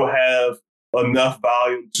still have enough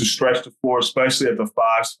volume to stretch the floor, especially at the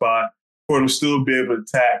 5 spot, for him to still be able to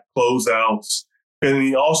attack closeouts. And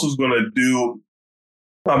he also is going to do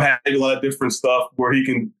having a lot of different stuff where he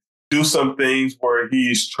can do some things where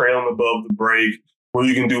he's trailing above the break, where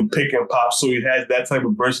you can do pick and pop. So he has that type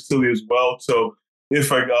of versatility as well. So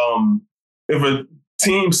if a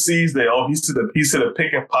team sees that, he's hit a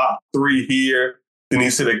pick and pop 3 here, then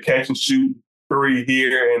he's hit a catch and shoot 3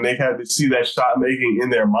 here, and they have to see that shot making in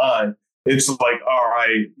their mind, it's like, all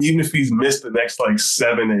right, even if he's missed the next like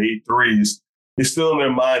 7 to 8 threes, it's still in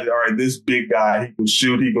their mind that, all right, this big guy, he can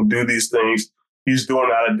shoot, he can do these things. He's doing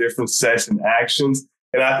it out of different sets and actions.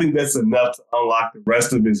 And I think that's enough to unlock the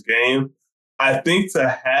rest of his game. I think to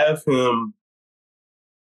have him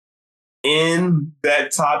in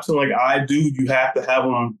that top 10 like I do, you have to have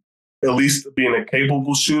him at least being a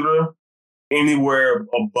capable shooter. Anywhere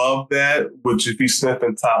above that, which if he's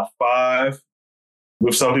sniffing top 5,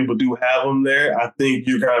 which some people do have him there, I think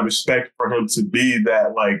you're kind of expect for him to be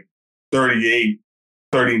that like 38,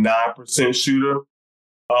 39% shooter.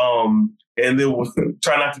 And then we'll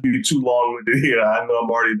try not to be too long-winded here. I know I'm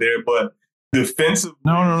already there, but defensive.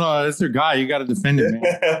 No. That's your guy. You got to defend it,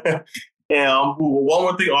 man. And one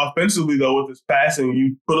more thing offensively, though, with his passing,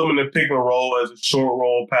 you put him in the pick and roll as a short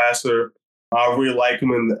roll passer. I really like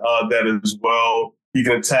him in that as well. He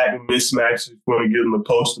can attack mismatches when he get in the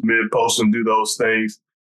post to mid post and do those things,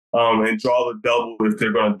 and draw the double if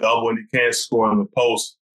they're going to double, and he can't score in the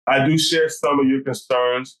post. I do share some of your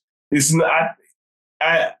concerns. It's not.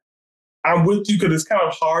 I'm with you because it's kind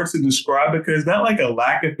of hard to describe it because it's not like a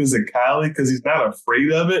lack of physicality because he's not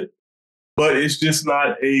afraid of it, but it's just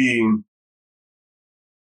not a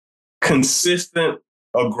consistent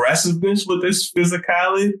aggressiveness with his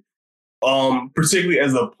physicality, particularly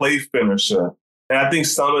as a play finisher. And I think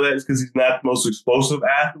some of that is because he's not the most explosive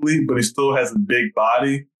athlete, but he still has a big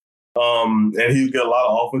body. And he'll get a lot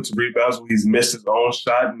of offensive rebounds when he's missed his own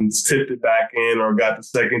shot and tipped it back in or got the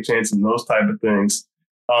second chance and those type of things.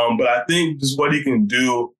 But I think just what he can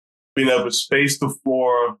do, being able to space the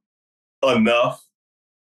floor enough,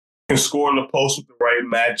 can score in the post with the right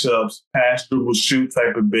matchups, pass, dribble, shoot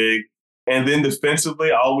type of big. And then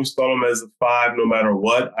defensively, I always thought him as a 5 no matter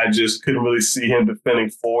what. I just couldn't really see him defending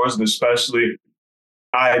 4s, and especially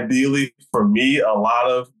ideally for me, a lot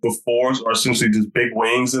of the 4s are essentially just big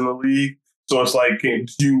wings in the league. So it's like, do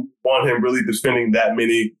you want him really defending that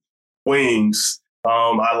many wings?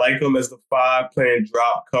 I like him as the 5 playing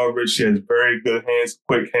drop coverage. He has very good hands,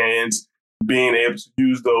 quick hands, being able to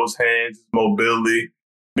use those hands, mobility,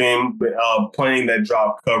 being playing that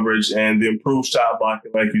drop coverage and the improved shot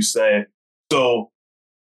blocking, like you said. So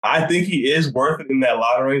I think he is worth it in that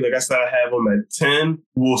lottery. Like I said, I have him at 10.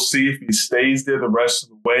 We'll see if he stays there the rest of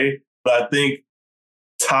the way. But I think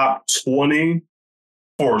top 20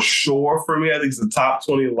 for sure for me. I think it's the top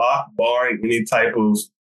 20 lock, barring any type of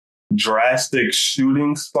drastic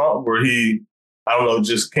shooting slump where he, I don't know,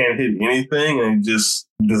 just can't hit anything and just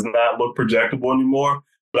does not look projectable anymore.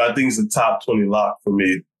 But I think it's a top 20 lock for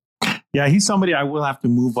me. Yeah, he's somebody I will have to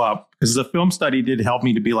move up because the film study did help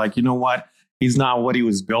me to be like, you know what? He's not what he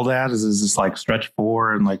was billed as this like stretch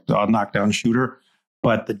 4 and like a knockdown shooter.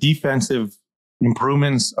 But the defensive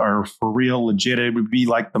improvements are for real, legit. It would be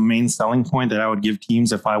like the main selling point that I would give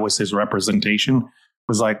teams if I was his representation.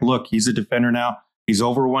 Was like, look, he's a defender now. He's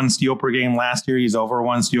over 1 steal per game last year. He's over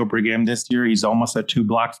 1 steal per game this year. He's almost at 2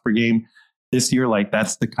 blocks per game this year. Like,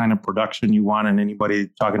 that's the kind of production you want. And anybody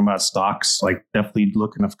talking about stocks, like, definitely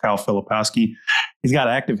looking at Kyle Filipowski. He's got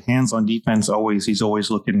active hands on defense always. He's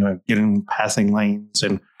always looking to get in passing lanes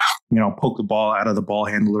and, poke the ball out of the ball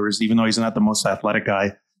handlers, even though he's not the most athletic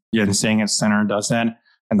guy. Yeah, and staying at center does that.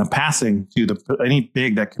 And the passing to any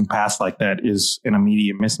big that can pass like that is an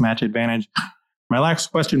immediate mismatch advantage. My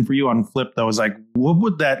last question for you on Flip, though, is like, what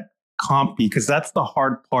would that comp be? Because that's the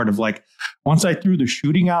hard part of like, once I threw the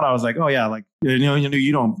shooting out, I was like, oh yeah, like,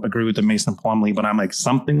 you don't agree with the Mason Plumlee, but I'm like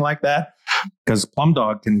something like that. Because Plum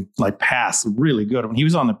Dog can like pass really good. When he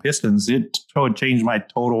was on the Pistons, it changed my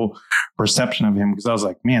total perception of him because I was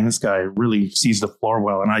like, man, this guy really sees the floor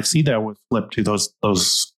well. And I see that with Flip too,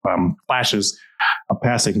 those flashes of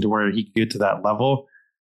passing to where he could get to that level.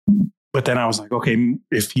 But then I was like, okay,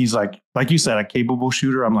 if he's like you said, a capable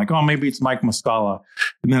shooter, I'm like, oh, maybe it's Mike Muscala.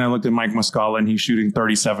 And then I looked at Mike Muscala and he's shooting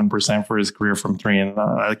 37% for his career from 3.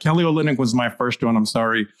 And Kelly Olynyk was my first one. I'm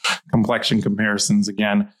sorry, complexion comparisons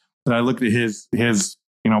again. But I looked at his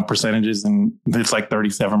percentages and it's like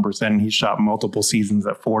 37%. And he shot multiple seasons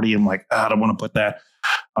at 40. I'm like, I don't want to put that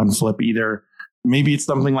on Flip either. Maybe it's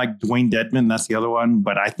something like Dwayne Dedmon. That's the other one.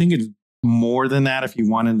 But I think it's more than that if you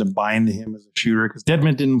wanted to buy into him as a shooter, because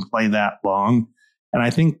Dedmon didn't play that long. And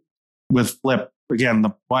I think with Flip, again,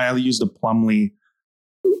 why I use the Plumlee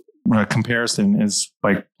comparison is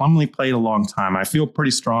like Plumlee played a long time. I feel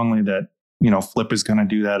pretty strongly that, Flip is going to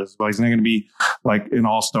do that as well. He's not going to be like an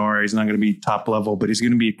all-star. He's not going to be top level, but he's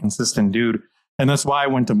going to be a consistent dude. And that's why I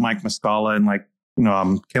went to Mike Muscala and like,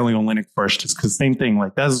 Kelly Olynyk first, just because same thing.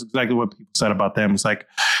 Like that's exactly what people said about them. It's like,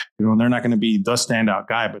 they're not going to be the standout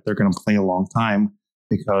guy, but they're going to play a long time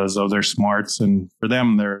because of their smarts and for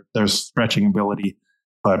them, their stretching ability.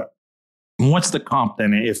 But what's the comp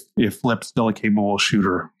then if Flip's still a capable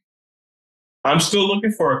shooter? I'm still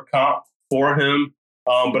looking for a comp for him,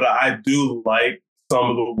 but I do like some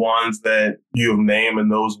of the ones that you have named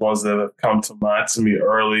and those ones that have come to mind to me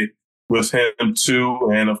early with him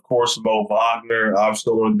too. And of course, Mo Wagner. I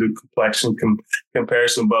still want to do complexion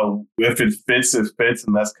comparison, but if it fits, it fits.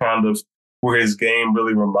 And that's kind of where his game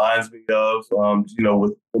really reminds me of,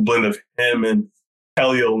 with the blend of him and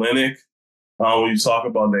Kelly Olynyk. When you talk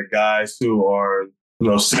about the guys who are,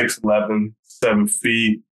 6'11", 7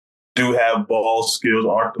 feet, do have ball skills,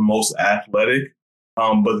 aren't the most athletic,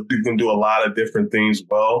 but you can do a lot of different things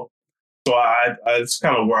well. So it's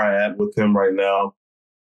kind of where I am with him right now.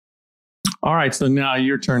 All right, so now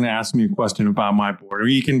your turn to ask me a question about my board, or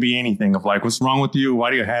you can be anything of like, what's wrong with you? Why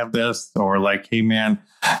do you have this? Or like, hey man,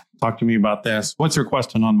 talk to me about this. What's your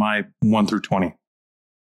question on my 1 through 20?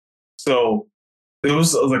 So there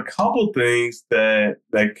was a couple things that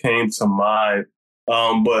came to mind.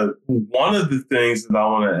 But one of the things that I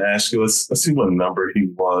want to ask you, let's see what number he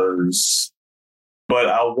was. But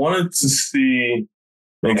I wanted to see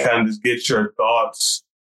and kind of just get your thoughts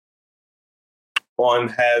on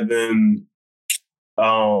having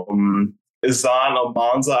Izan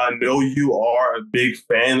Almanza. I know you are a big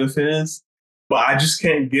fan of his, but I just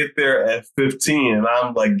can't get there at 15. And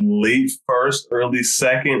I'm like late first, early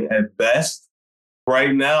second at best.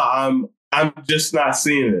 Right now, I'm just not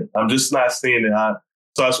seeing it. I'm just not seeing it.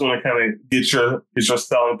 So I just want to kind of get your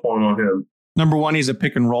selling point on him. Number one, he's a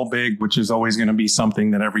pick and roll big, which is always going to be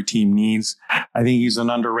something that every team needs. I think he's an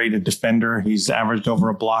underrated defender. He's averaged over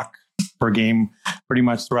a block per game pretty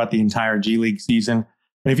much throughout the entire G League season.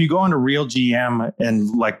 And if you go onto Real GM and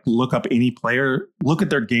like look up any player, look at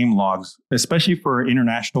their game logs, especially for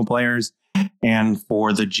international players and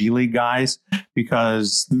for the G League guys,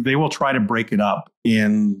 because they will try to break it up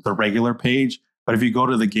in the regular page. But if you go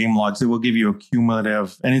to the game logs, it will give you a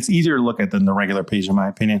cumulative, and it's easier to look at than the regular page, in my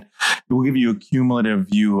opinion. It will give you a cumulative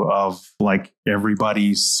view of like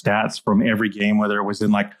everybody's stats from every game, whether it was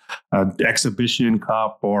in like an exhibition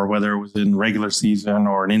cup or whether it was in regular season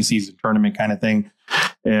or an in-season tournament kind of thing.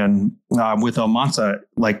 And with Almanza,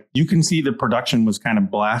 like you can see the production was kind of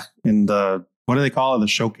black in the, what do they call it? The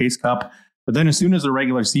Showcase Cup. But then as soon as the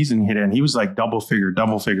regular season hit in, he was like double figures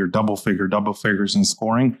in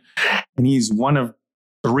scoring. And he's one of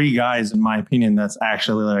 3 guys, in my opinion, that's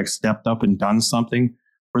actually like stepped up and done something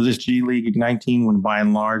for this G League Ignite team, when by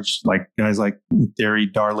and large, like guys like Derry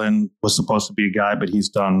Darlin was supposed to be a guy, but he's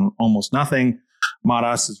done almost nothing.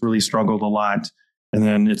 Maras has really struggled a lot. And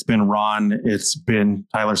then it's been Ron, it's been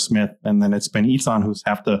Tyler Smith, and then it's been Itzan who's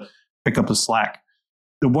have to pick up the slack.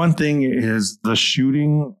 The one thing is the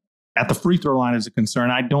shooting at the free throw line is a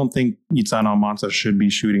concern. I don't think Itzan Almanza should be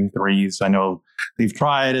shooting threes. I know they've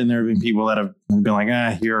tried, and there have been people that have been like,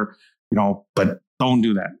 here, but don't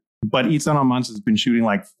do that. But Itzan Almanza has been shooting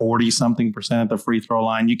like 40-something% at the free throw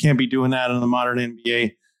line. You can't be doing that in the modern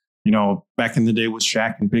NBA. Back in the day with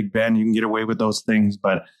Shaq and Big Ben, you can get away with those things,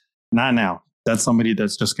 but not now. That's somebody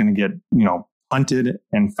that's just going to get, punted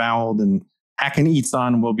and fouled, and hacking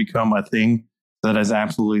Itzan will become a thing. That is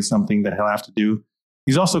absolutely something that he'll have to do.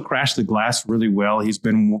 He's also crashed the glass really well. He's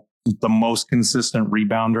been the most consistent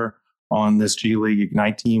rebounder on this G League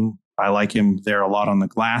Ignite team. I like him there a lot on the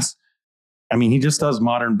glass. I mean, he just does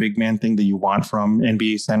modern big man thing that you want from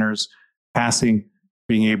NBA centers: passing,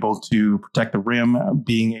 being able to protect the rim,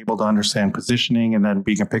 being able to understand positioning, and then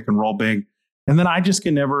being a pick and roll big. And then I just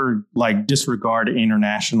can never disregard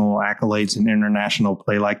international accolades and international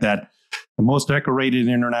play like that. The most decorated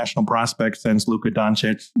international prospect since Luka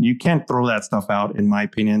Doncic. You can't throw that stuff out, in my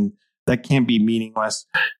opinion. That can't be meaningless.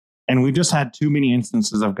 And we've just had too many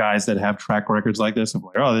instances of guys that have track records like this of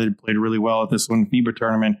they played really well at this one FIBA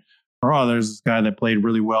tournament. Or, there's this guy that played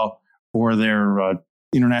really well for their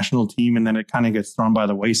international team, and then it kind of gets thrown by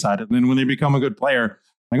the wayside. And then when they become a good player,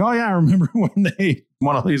 like, oh, yeah, I remember when they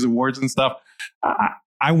won all these awards and stuff.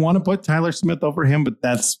 I want to put Tyler Smith over him, but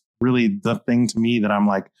that's really the thing to me that I'm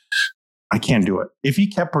like, I can't do it. If he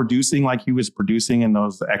kept producing like he was producing in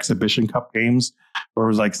those exhibition cup games, where it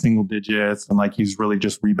was like single digits and like he's really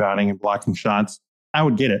just rebounding and blocking shots, I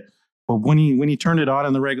would get it. But when he turned it on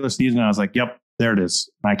in the regular season, I was like, yep, there it is.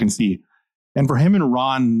 I can see. And for him and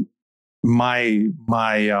Ron,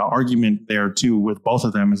 my argument there too with both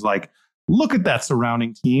of them is like, look at that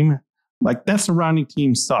surrounding team. Like that surrounding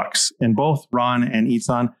team sucks. And both Ron and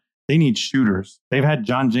Itzan, they need shooters. They've had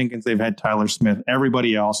John Jenkins. They've had Tyler Smith.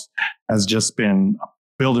 Everybody else has just been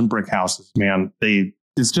building brick houses, man.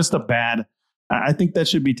 It's just a bad. I think that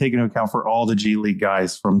should be taken into account for all the G League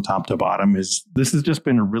guys from top to bottom. This has just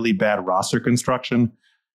been a really bad roster construction.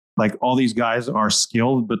 Like all these guys are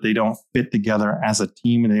skilled, but they don't fit together as a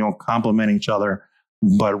team and they don't complement each other.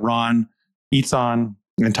 But Ron, Itzan,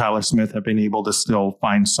 and Tyler Smith have been able to still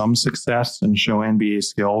find some success and show NBA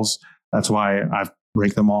skills. That's why I've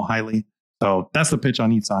ranked them all highly. So that's the pitch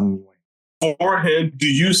on Itzan anyway. For him, do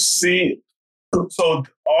you see, so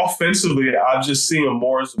offensively, I've just seen him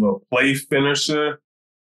more as a play finisher.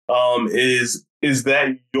 Is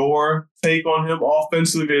that your take on him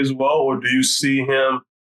offensively as well? Or do you see him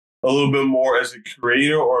a little bit more as a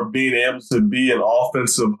creator or being able to be an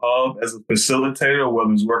offensive hub as a facilitator,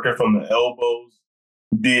 whether he's working from the elbows,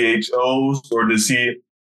 DHOs, or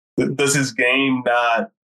does his game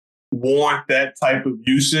not warrant that type of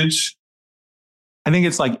usage? I think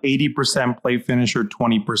it's like 80% play finisher,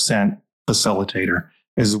 20% facilitator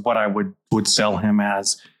is what I would sell him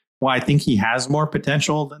as. Well, I think he has more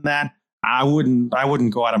potential than that. I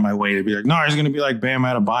wouldn't go out of my way to be like, no, he's going to be like Bam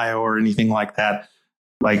Adebayo or anything like that.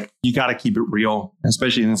 Like, you got to keep it real,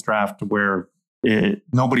 especially in this draft where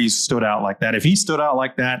nobody's stood out like that. If he stood out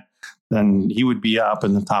like that, then he would be up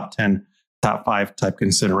in the top 10, top 5 type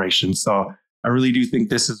consideration. So I really do think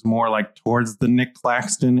this is more like towards the Nick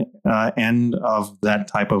Claxton end of that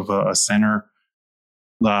type of a center.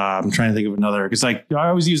 I'm trying to think of another, because like I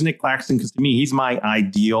always use Nick Claxton because to me, he's my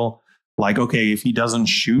ideal, like, okay, if he doesn't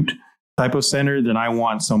shoot type of center, then I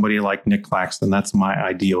want somebody like Nick Claxton. That's my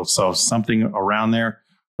ideal. So something around there.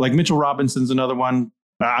 Like Mitchell Robinson's another one.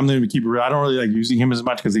 I'm going to keep it real. I don't really like using him as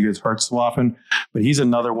much because he gets hurt so often, but he's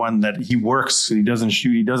another one that he works. He doesn't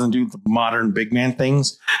shoot. He doesn't do the modern big man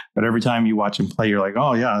things. But every time you watch him play, you're like,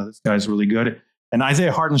 oh yeah, this guy's really good. And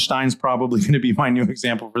Isaiah Hartenstein's probably going to be my new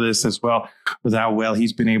example for this as well, with how well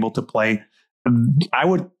he's been able to play.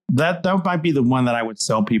 That might be the one that I would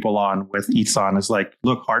sell people on with Isan is like,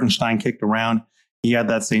 look, Hartenstein kicked around. He had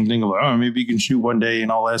that same thing of like, oh, maybe he can shoot one day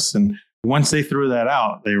and all this. And once they threw that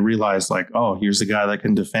out, they realized like, oh, here's a guy that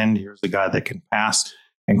can defend. Here's a guy that can pass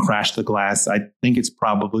and crash the glass. I think it's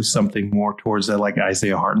probably something more towards that, like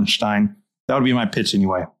Isaiah Hartenstein. That would be my pitch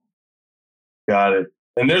anyway. Got it.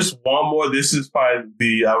 And there's one more. This is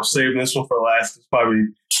probably I was saving this one for last. It's probably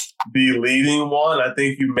the leading one. I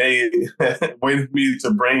think you may wait for me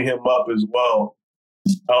to bring him up as well.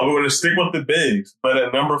 We're going to stick with the bigs, but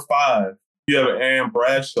at number 5, you have Aaron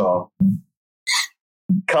Bradshaw.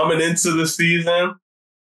 Coming into the season,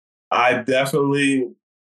 I definitely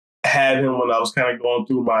had him when I was kind of going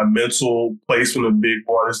through my mental placement of big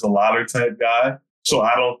board as a lottery type guy. So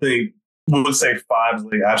I don't think we would say 5 is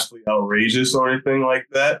like absolutely outrageous or anything like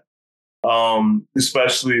that.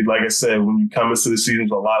 Especially, like I said, when you come into the season,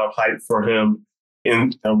 there's a lot of hype for him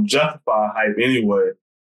and justified hype anyway.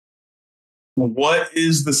 What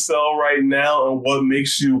is the sell right now and what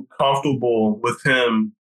makes you comfortable with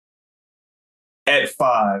him at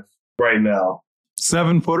 5 right now?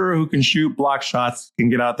 7-footer who can shoot, block shots, can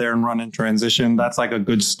get out there and run in transition. That's like a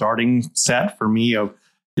good starting set for me of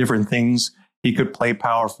different things. He could play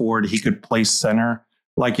power forward. He could play center.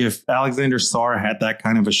 Like if Alexander Sarr had that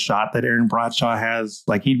kind of a shot that Aaron Bradshaw has,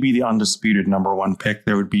 like he'd be the undisputed number 1 pick.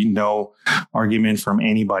 There would be no argument from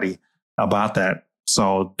anybody about that.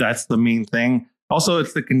 So that's the main thing. Also,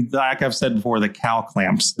 it's like I've said before, the Cal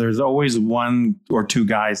clamps. There's always 1 or 2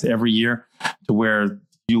 guys every year to where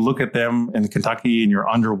you look at them in Kentucky and you're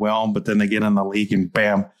underwhelmed, but then they get in the league and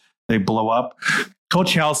bam, they blow up.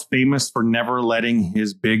 Coach Hal's famous for never letting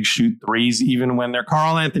his big shoot threes, even when they're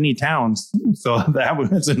Karl Anthony Towns. So that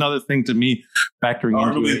was another thing to me factoring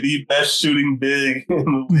into it. The best shooting big in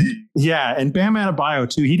the league. Yeah, and Bam Adebayo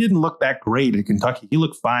too. He didn't look that great in Kentucky. He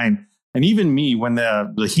looked fine. And even me, when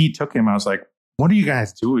the Heat took him, I was like, what are you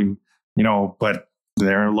guys doing? You know, but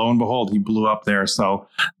there, lo and behold, he blew up there. So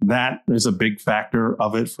that is a big factor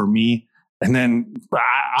of it for me. And then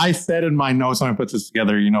I said in my notes when I put this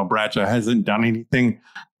together, you know, Bradshaw hasn't done anything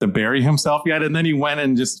to bury himself yet. And then he went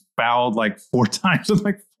and just fouled like 4 times in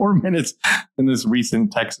like 4 minutes in this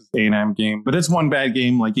recent Texas A&M game. But it's one bad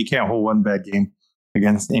game. Like you can't hold one bad game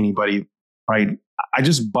against anybody, right? I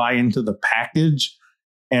just buy into the package.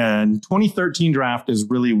 And 2013 draft is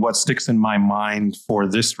really what sticks in my mind for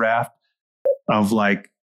this draft of like,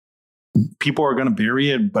 people are going to bury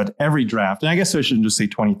it, but every draft, and I guess I shouldn't just say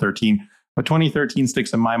 2013, but 2013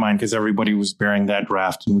 sticks in my mind because everybody was burying that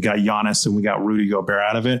draft and we got Giannis and we got Rudy Gobert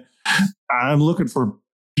out of it. I'm looking for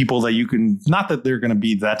people that you can, not that they're going to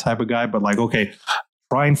be that type of guy, but like, okay,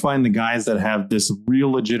 try and find the guys that have this real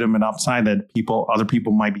legitimate upside that other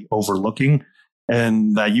people might be overlooking.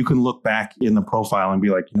 And that you can look back in the profile and be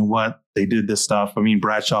like, you know what? They did this stuff. I mean,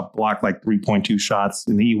 Bradshaw blocked like 3.2 shots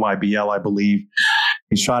in the EYBL, I believe.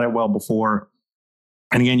 He shot it well before.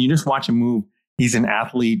 And again, you just watch him move. He's an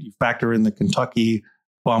athlete. You factor in the Kentucky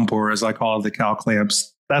bump, or as I call it, the Cal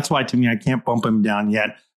clamps. That's why, to me, I can't bump him down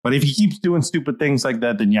yet. But if he keeps doing stupid things like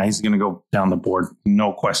that, then yeah, he's going to go down the board.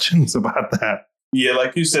 No questions about that. Yeah,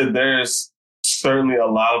 like you said, there's certainly a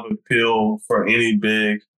lot of appeal for any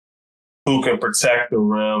big who can protect the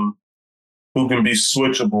rim, who can be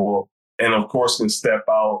switchable, and of course can step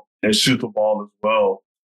out and shoot the ball as well.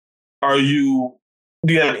 Do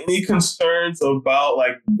you have any concerns about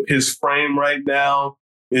like his frame right now?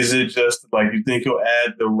 Is it just like you think he'll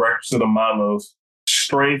add the requisite amount of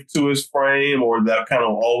strength to his frame, or that kind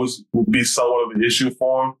of always will be somewhat of an issue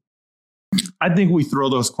for him? I think we throw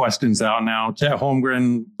those questions out now. Chet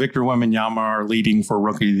Holmgren, Victor Wembanyama are leading for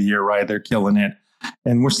Rookie of the Year, right? They're killing it.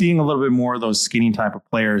 And we're seeing a little bit more of those skinny type of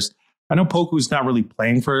players. I know Poku's not really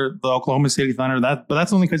playing for the Oklahoma City Thunder, but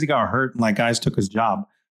that's only because he got hurt and like guys took his job.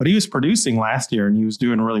 But he was producing last year and he was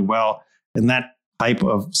doing really well. And that type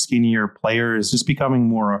of skinnier player is just becoming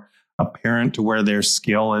more apparent to where their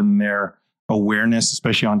skill and their awareness,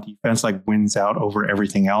 especially on defense, like wins out over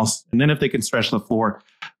everything else. And then if they can stretch the floor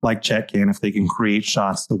like Chet can, if they can create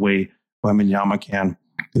shots the way Wembanyama can,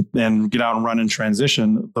 then get out and run in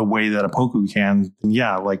transition the way that a Poku can, then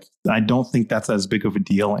yeah, like I don't think that's as big of a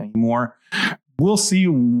deal anymore. We'll see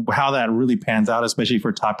how that really pans out, especially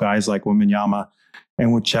for top guys like Wembanyama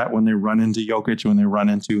and with Chet when they run into Jokic, when they run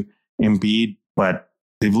into Embiid. But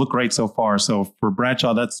they've looked great so far. So for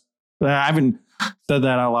Bradshaw, I haven't said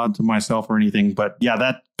that out loud to myself or anything, but yeah,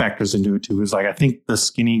 that factors into it too. Is like I think the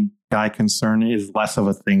skinny guy concern is less of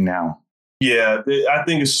a thing now. Yeah, I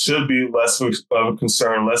think it should be less of a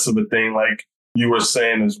concern, less of a thing, like you were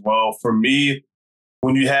saying as well. For me,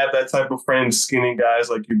 when you have that type of frame, skinny guys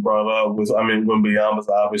like you brought up, Wembanyama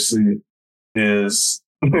obviously is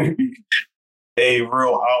a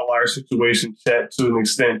real outlier situation, Chet to an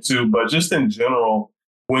extent too, but just in general,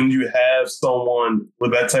 when you have someone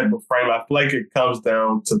with that type of frame, I feel like it comes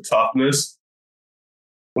down to toughness.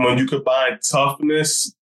 When you combine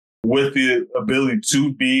toughness with the ability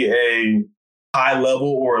to be a high level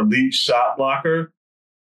or elite shot blocker,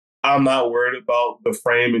 I'm not worried about the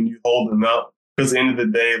frame and you holding up because at the end of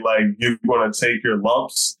the day, like you're going to take your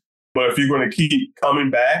lumps. But if you're going to keep coming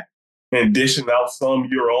back and dishing out some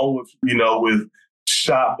of your own with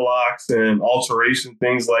shot blocks and alteration,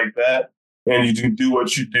 things like that, and you do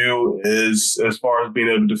what you do is as far as being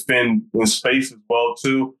able to defend in space as well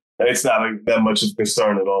too, it's not that much of a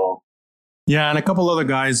concern at all. Yeah, and a couple other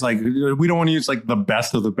guys, like we don't want to use like the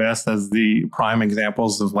best of the best as the prime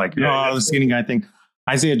examples of like, the skinny guy thing.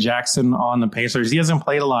 Isaiah Jackson on the Pacers, he hasn't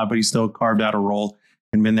played a lot, but he's still carved out a role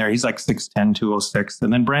and been there. He's like 6'10", 206.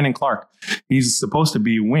 And then Brandon Clark, he's supposed to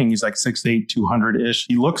be a wing. He's like 6'8", 200-ish.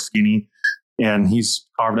 He looks skinny. And he's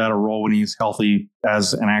carved out a role when he's healthy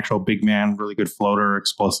as an actual big man, really good floater,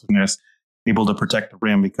 explosiveness, able to protect the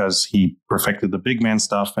rim because he perfected the big man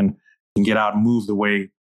stuff and can get out and move the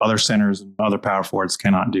way other centers and other power forwards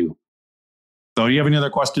cannot do. So do you have any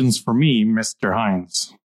other questions for me, Mr.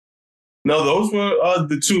 Hines? No, those were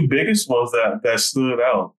the two biggest ones that stood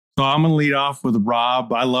out. So I'm going to lead off with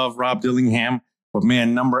Rob. I love Rob Dillingham. But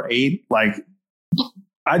man, number 8, like...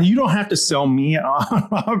 you don't have to sell me on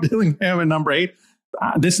Rob Dillingham at number 8.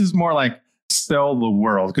 This is more like sell the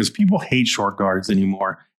world because people hate short guards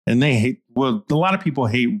anymore. And a lot of people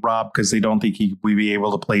hate Rob because they don't think he would be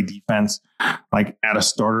able to play defense like at a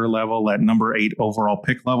starter level, at number 8 overall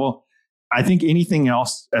pick level. I think anything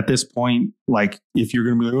else at this point, like if you're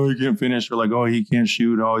going to be like, oh, he can't finish, or like, oh, he can't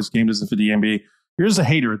shoot, oh, his game doesn't fit the NBA. You're just a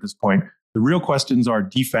hater at this point. The real questions are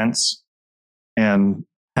defense and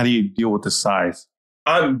how do you deal with the size?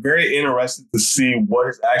 I'm very interested to see what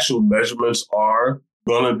his actual measurements are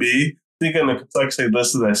going to be. Thinking the Kentucky State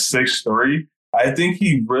listed at 6'3", I think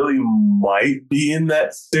he really might be in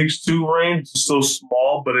that 6'2" range. So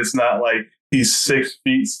small, but it's not like he's 6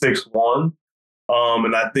 feet, 6'1".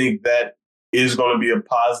 And I think that is going to be a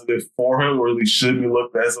positive for him, or at least should be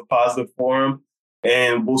looked at as a positive for him.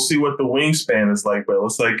 And we'll see what the wingspan is like, but it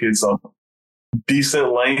looks like it's a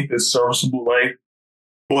decent length, it's serviceable length.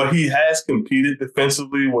 But he has competed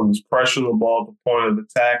defensively when he's pressuring the ball at the point of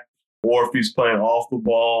attack, or if he's playing off the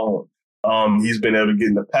ball. He's been able to get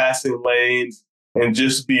in the passing lanes and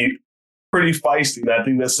just be pretty feisty. And I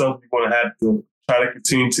think that's something you're going to have to try to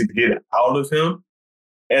continue to get out of him.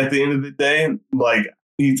 At the end of the day, like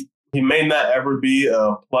he may not ever be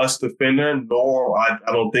a plus defender, nor I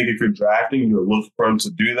don't think if you're drafting, you're looking for him to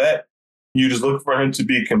do that. You just look for him to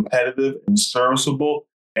be competitive and serviceable.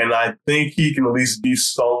 And I think he can at least be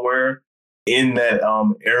somewhere in that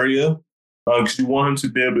area because you want him to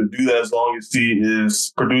be able to do that as long as he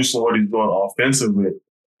is producing what he's doing offensively.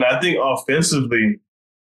 And I think offensively,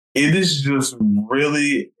 it is just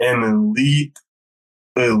really an elite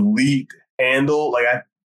handle. Like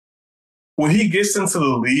when he gets into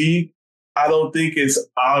the league, I don't think it's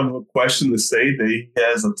out of a question to say that he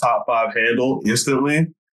has a top 5 handle instantly,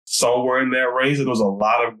 somewhere in that range. And there's a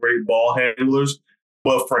lot of great ball handlers.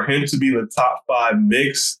 But for him to be in the top 5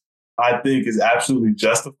 mix, I think is absolutely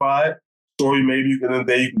justified. Story, maybe in the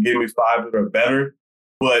day you can give me 5 that are better.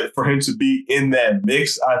 But for him to be in that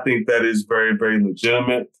mix, I think that is very, very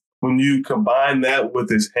legitimate. When you combine that with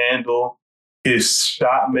his handle, his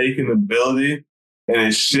shot-making ability, and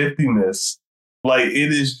his shiftiness, like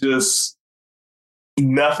it is just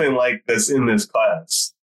nothing like that's in this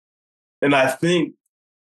class. And I think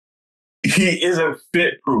he isn't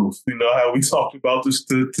fit proof. You know how we talked about this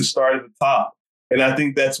to start at the top. And I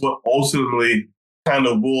think that's what ultimately kind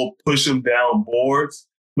of will push him down boards,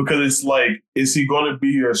 because it's like, is he going to be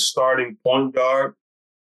your starting point guard?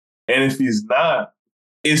 And if he's not,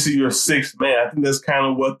 is he your sixth man? I think that's kind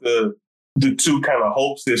of what the two kind of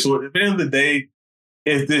hopes is. So at the end of the day,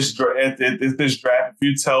 if this draft, if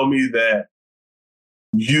you tell me that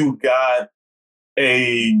you got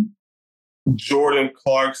a Jordan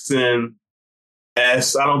Clarkson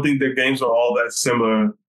as, I don't think their games are all that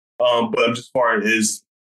similar, but as far as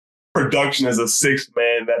production as a sixth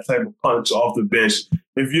man, that type of punch off the bench.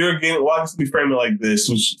 If you're getting, well, I guess we frame it like this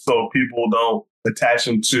so people don't attach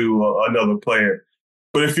him to another player.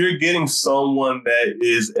 But if you're getting someone that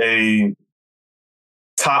is a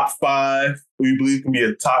top five, who you believe can be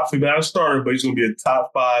a top, not a starter, but he's going to be a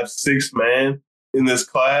top 5, 6 man in this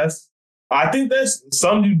class, I think that's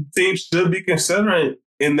something teams should be considering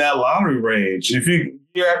in that lottery range. If you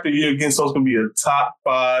year after year again, someone's going to be a top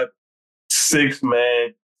 5, 6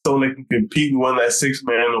 man, someone that can compete and win that 6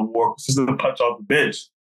 man award, just to punch off the bench.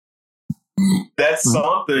 That's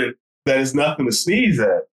something that is nothing to sneeze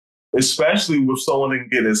at, especially with someone that can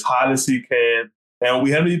get as hot as he can. And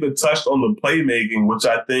we haven't even touched on the playmaking, which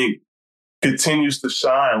I think continues to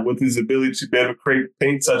shine with his ability to be able to create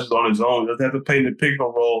paint touches on his own. He doesn't have to play in the pick and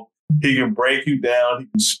roll. He can break you down. He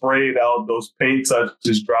can spray it out, those paint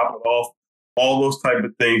touches, drop it off, all those type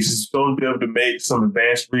of things. He's going to be able to make some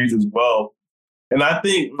advanced reads as well. And I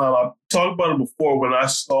think, I've talked about it before, when I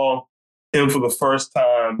saw him for the first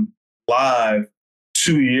time live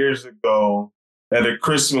 2 years ago at a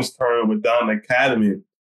Christmas tournament with Down Academy,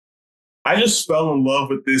 I just fell in love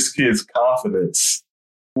with this kid's confidence.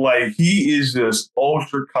 Like, he is just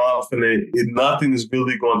ultra confident. Nothing is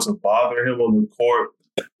really going to bother him on the court.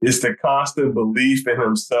 It's the constant belief in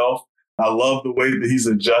himself. I love the way that he's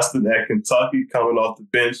adjusted at Kentucky, coming off the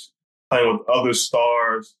bench, playing with other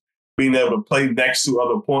stars, being able to play next to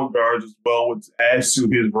other point guards as well, which adds to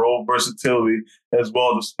his role versatility as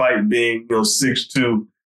well, despite being 6'2",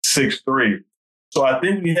 6'3". So I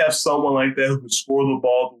think we have someone like that who can score the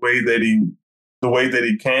ball the way that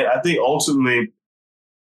he can. I think ultimately,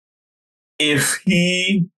 if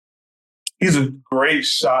he's a great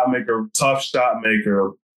shot maker, tough shot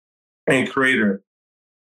maker, and creator.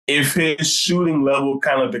 If his shooting level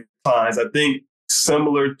kind of declines, I think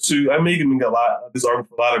similar to, I mean, you can make a lot of this argument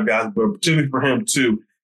for a lot of guys, but particularly for him too,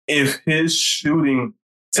 if his shooting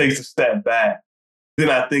takes a step back, then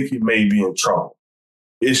I think he may be in trouble.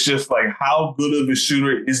 It's just like, how good of a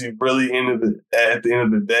shooter is he really at the end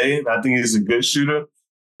of the day? And I think he's a good shooter,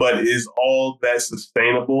 but is all that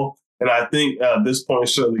sustainable? And I think at this point it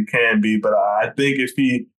certainly can be. But I think if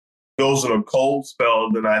he goes in a cold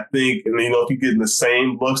spell, then I think, and if he's getting the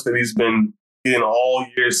same looks that he's been getting all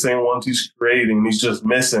year, same ones he's creating, and he's just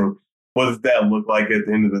missing, what does that look like at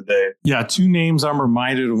the end of the day? Yeah, 2 names I'm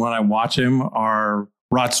reminded when I watch him are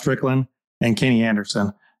Rod Strickland and Kenny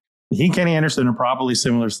Anderson. He and Kenny Anderson are probably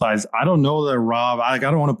similar size. I don't know that Rob, I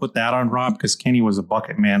don't want to put that on Rob because Kenny was a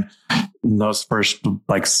bucket man in those first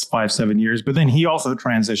 5-7 years. But then he also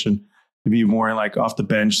transitioned to be more like off the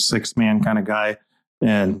bench, 6-man kind of guy.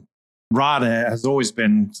 And Rod has always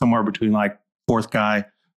been somewhere between like 4th guy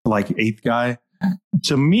to like 8th guy.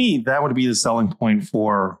 To me, that would be the selling point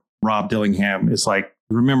for Rob Dillingham. It's like,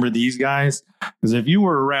 remember these guys? Because if you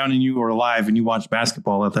were around and you were alive and you watched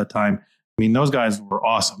basketball at that time, I mean, those guys were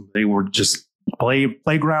awesome. They were just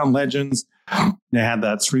playground legends. They had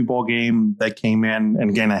that 3-ball game that came in, and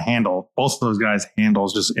again, a handle. Both of those guys'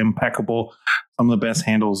 handles just impeccable. Some of the best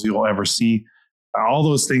handles you'll ever see. All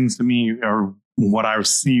those things to me are what I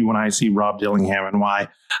see when I see Rob Dillingham, and why.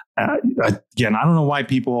 Again, I don't know why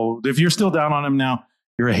people, if you're still down on him now,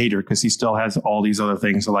 you're a hater, because he still has all these other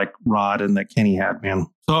things like Rod and that Kenny had, man.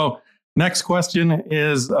 So next question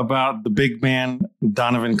is about the big man,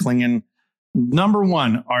 Donovan Clingan. Number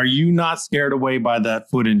 1, are you not scared away by that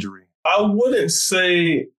foot injury? I wouldn't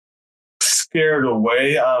say scared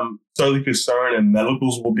away. I'm certainly concerned, and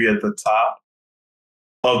medicals will be at the top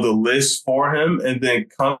of the list for him. And then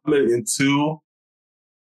coming into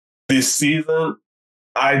this season,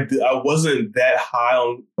 I wasn't that high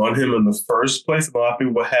on him in the first place. A lot of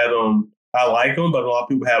people had him, I like him, but a lot of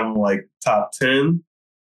people have him like top 10,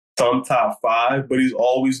 some top 5. But he's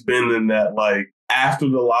always been in that, like, after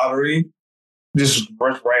the lottery, just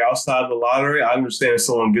right outside the lottery. I understand if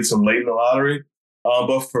someone gets him late in the lottery.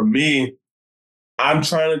 But for me, I'm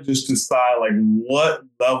trying to just decide, like, what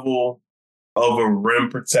level of a rim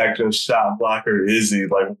protector and shot blocker is he?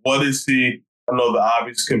 Like, what is he? I know the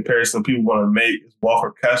obvious comparison people want to make is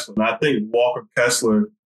Walker Kessler. And I think Walker Kessler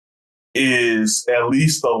is at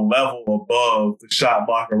least a level above the shot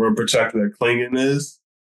blocker rim protector that Clingan is.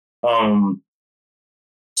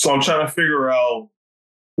 So I'm trying to figure out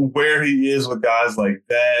where he is with guys like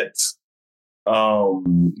that.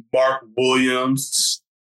 Mark Williams,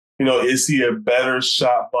 is he a better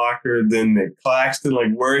shot blocker than Nick Claxton?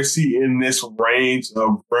 Like, where is he in this range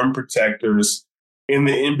of rim protectors in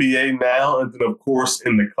the NBA now? And then, of course,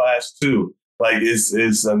 in the class too. Like, is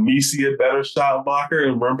Amisi a better shot blocker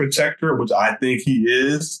and rim protector, which I think he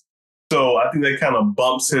is. So I think that kind of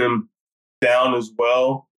bumps him down as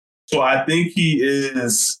well. So I think he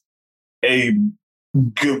is a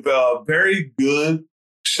good, very good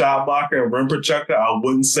shot blocker and rim protector. I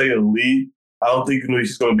wouldn't say elite. I don't think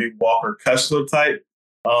he's going to be Walker Kessler type.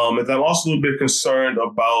 And I'm also a little bit concerned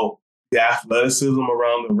about the athleticism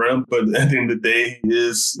around the rim. But at the end of the day, he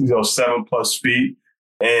is 7+ feet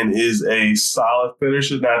and is a solid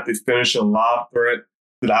finisher, not the finishing lob threat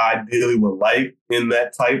that I ideally would like in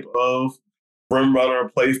that type of rim runner,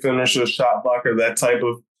 play finisher, shot blocker, that type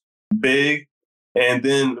of big. And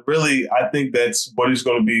then really, I think that's what he's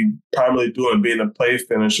going to be primarily doing, being a play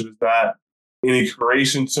finisher. There's not any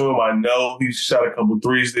creation to him. I know he's shot a couple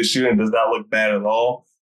threes this year and does not look bad at all,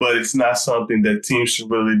 but it's not something that teams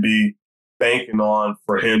should really be banking on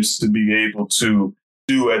for him to be able to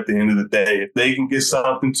do at the end of the day. If they can get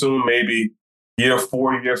something to him, maybe year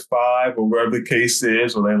 4, year 5, or wherever the case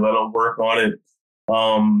is, or they let him work on it.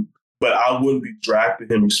 But I wouldn't be drafting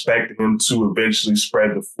him, expecting him to eventually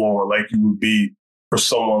spread the floor like you would be for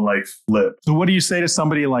someone like Flip. So what do you say to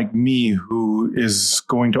somebody like me who is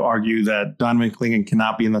going to argue that Donovan Clingan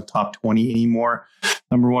cannot be in the top 20 anymore?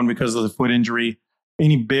 Number one, because of the foot injury.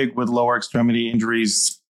 Any big with lower extremity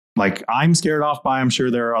injuries, like I'm scared off by. I'm sure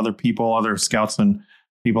there are other people, other scouts and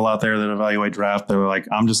people out there that evaluate draft that are like,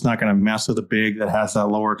 I'm just not going to mess with a big that has that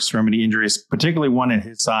lower extremity injuries, particularly one at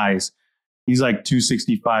his size. He's like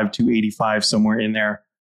 265, 285, somewhere in there.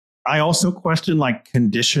 I also question like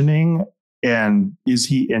conditioning. And is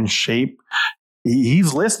he in shape?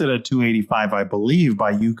 He's listed at 285, I believe,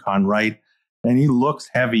 by UConn, right? And he looks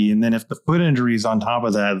heavy. And then if the foot injury is on top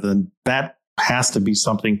of that, then that has to be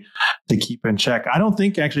something to keep in check. I don't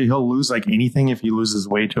think actually he'll lose like anything if he loses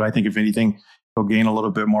weight too. I think if anything, he'll gain a little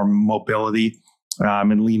bit more mobility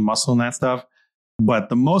and lean muscle and that stuff. But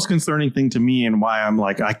the most concerning thing to me and why I'm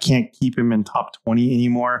like, I can't keep him in top 20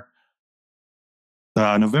 anymore.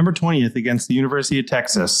 November 20th against the University of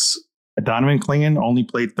Texas, Donovan Clingan only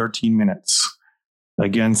played 13 minutes.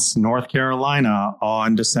 Against North Carolina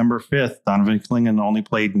on December 5th, Donovan Clingan only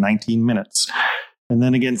played 19 minutes. And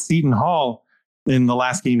then against Seton Hall, in the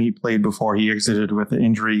last game he played before he exited with an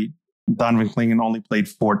injury, Donovan Clingan only played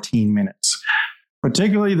 14 minutes.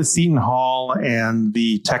 Particularly the Seton Hall and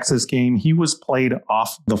the Texas game, he was played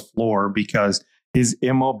off the floor because his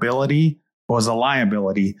immobility was a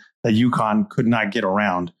liability that UConn could not get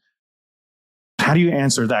around. How do you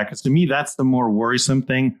answer that? Because to me, that's the more worrisome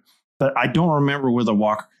thing. But I don't remember with a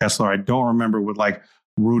Walker Kessler. I don't remember with like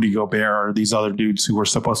Rudy Gobert or these other dudes who were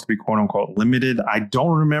supposed to be quote unquote limited. I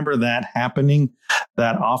don't remember that happening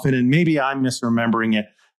that often. And maybe I'm misremembering it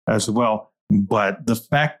as well. But the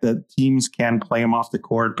fact that teams can play him off the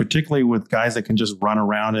court, particularly with guys that can just run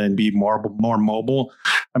around and be more mobile.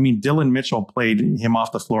 I mean, Dylan Mitchell played him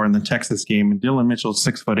off the floor in the Texas game, and Dylan Mitchell's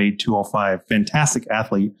 6'8", 205, fantastic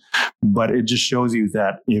athlete. But it just shows you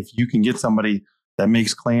that if you can get somebody that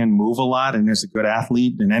makes Clingan move a lot and is a good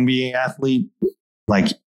athlete, an NBA athlete, like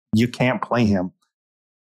you can't play him.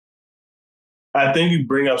 I think you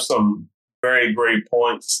bring up some very great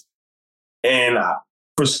points. And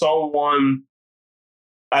for someone,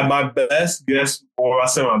 my best guess, or I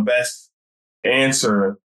say my best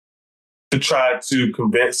answer to try to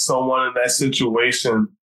convince someone in that situation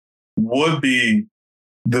would be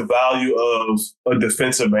the value of a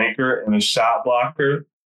defensive anchor and a shot blocker.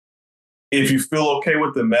 If you feel okay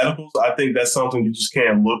with the medicals, I think that's something you just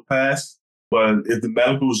can't look past. But if the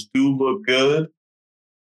medicals do look good,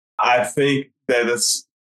 I think that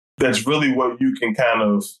that's really what you can kind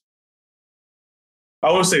of,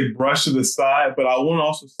 I want to say brush to the side, but I want to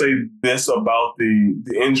also say this about the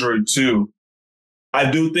injury too. I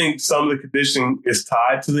do think some of the conditioning is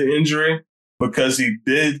tied to the injury because he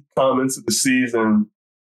did come into the season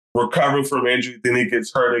recovering from injury, then he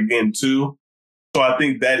gets hurt again too. So I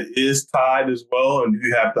think that is tied as well. And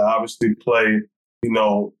you have to obviously play,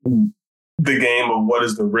 the game of what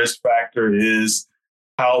is the risk factor is,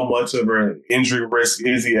 how much of an injury risk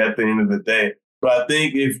is he at the end of the day. But I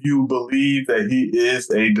think if you believe that he is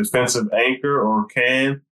a defensive anchor or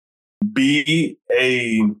can be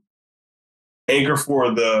a anchor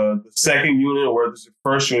for the second unit, or it's the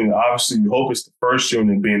first unit. Obviously, you hope it's the first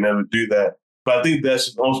unit being able to do that. But I think that's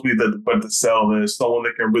just ultimately what the sell is, someone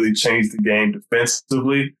that can really change the game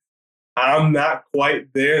defensively. I'm not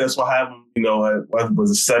quite there. That's why I have him, at what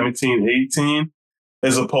was it, 17, 18,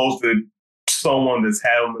 as opposed to someone that's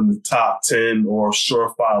had him in the top 10 or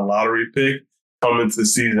surefire lottery pick coming into the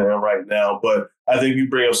season and right now. But I think you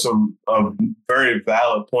bring up some very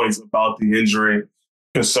valid points about the injury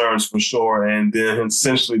concerns for sure, and then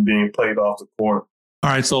essentially being played off the court.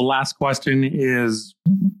 All right, so last question is,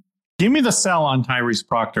 give me the sell on Tyrese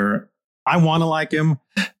Proctor. I want to like him.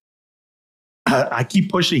 I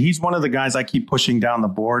keep pushing. He's one of the guys I keep pushing down the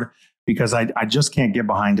board because I just can't get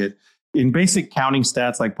behind it. In basic counting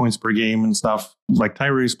stats like points per game and stuff, like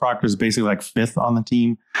Tyrese Proctor is basically like fifth on the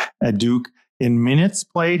team at Duke. In minutes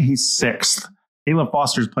played, he's sixth. Caleb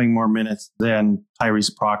Foster's playing more minutes than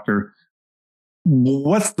Tyrese Proctor.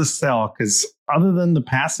 What's the sell? Because other than the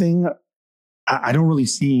passing, I don't really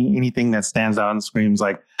see anything that stands out and screams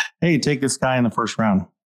like, hey, take this guy in the first round.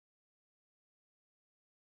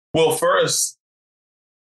 Well, first,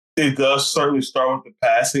 it does certainly start with the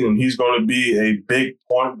passing, and he's going to be a big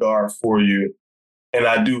point guard for you. And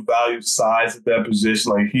I do value size at that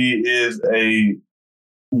position. Like, he is a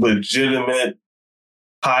legitimate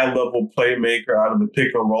high-level playmaker out of the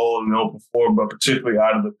pick and roll and open floor, but particularly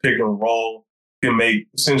out of the pick and roll. Can make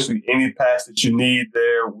essentially any pass that you need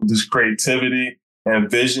there with his creativity and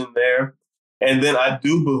vision there. And then I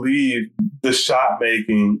do believe the shot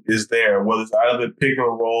making is there, whether it's out of the pick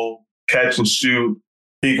and roll, catch and shoot.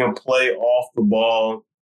 He can play off the ball.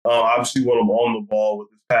 Obviously, want him on the ball with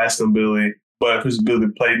his passing ability, but his ability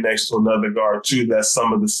to play next to another guard too, that's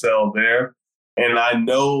some of the sell there. And I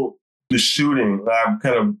know the shooting, I've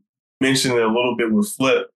kind of mentioned it a little bit with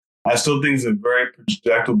Flip. I still think he's a very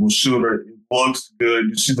projectable shooter. It looks good.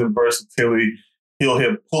 You see the versatility. He'll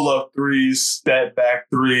hit pull-up threes, step-back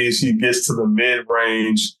threes. He gets to the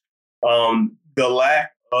mid-range. The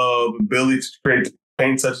lack of ability to create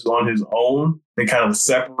paint touches on his own and kind of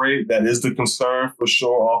separate, that is the concern for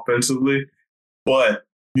sure offensively. But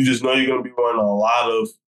you just know you're going to be running a lot of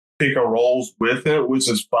pick and rolls with him, which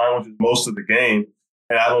is fine, which is most of the game.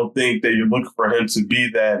 And I don't think that you're looking for him to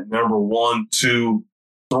be that number 1, 2,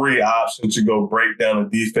 3 option to go break down a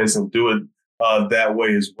defense and do it that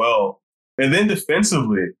way as well. And then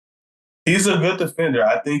defensively, he's a good defender.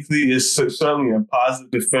 I think he is certainly a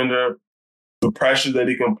positive defender. The pressure that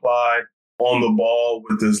he can apply on the ball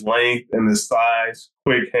with his length and his size,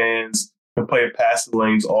 quick hands, can play passing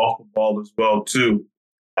lanes off the ball as well too.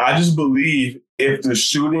 I just believe if the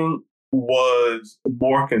shooting was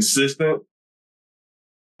more consistent,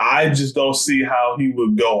 I just don't see how he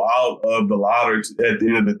would go out of the lottery at the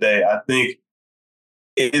end of the day. I think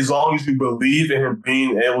as long as you believe in him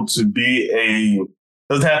being able to be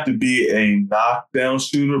doesn't have to be a knockdown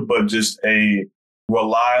shooter, but just a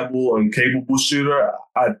reliable and capable shooter,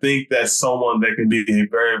 I think that's someone that can be a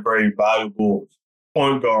very, very valuable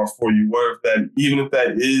point guard for you. Even if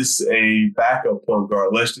that is a backup point guard,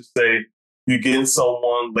 let's just say you get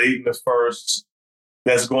someone late in the first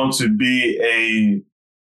that's going to be a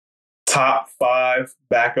top 5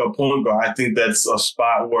 backup point guard. I think that's a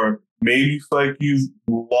spot where maybe you feel like you've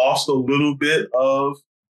lost a little bit of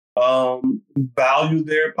value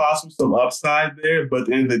there, possibly some upside there. But at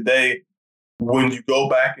the end of the day, when you go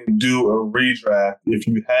back and do a redraft, if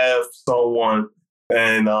you have someone,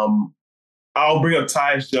 and I'll bring up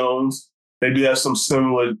Tyus Jones. They do have some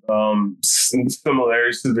similarities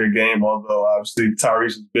to their game, although obviously Tyrese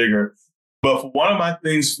is bigger. But for one of my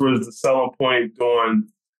things for the selling point during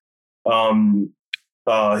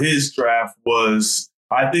his draft was,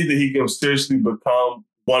 I think that he can seriously become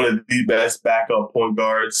one of the best backup point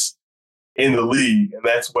guards in the league. And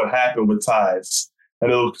that's what happened with Tyus.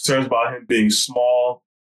 And there were concerns about him being small.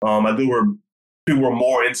 I think people were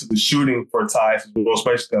more into the shooting for Tyus,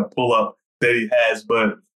 especially that pull-up that he has.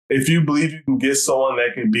 But if you believe you can get someone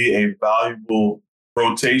that can be a valuable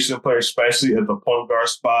rotation player, especially at the point guard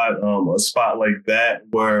spot, a spot like that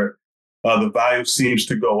where the value seems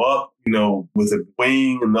to go up, with a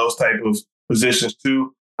wing and those type of positions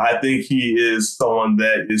too, I think he is someone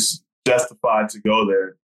that is justified to go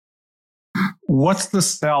there. What's the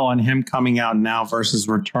sell on him coming out now versus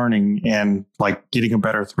returning and like getting a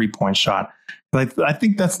better 3-point shot? I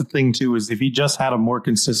think that's the thing too, is if he just had a more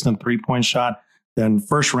consistent 3-point shot, then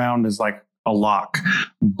first round is like a lock.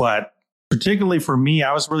 But particularly for me,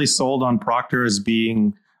 I was really sold on Proctor as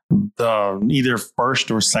being the either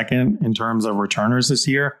first or second in terms of returners this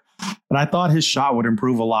year. And I thought his shot would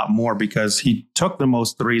improve a lot more because he took the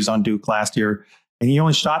most threes on Duke last year and he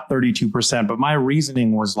only shot 32%. But my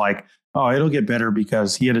reasoning was like, Oh, it'll get better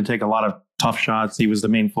because he had to take a lot of tough shots. He was the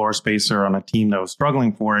main floor spacer on a team that was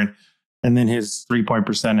struggling for it. And then his 3-point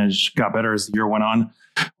percentage got better as the year went on.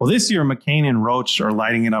 Well, this year, McCain and Roach are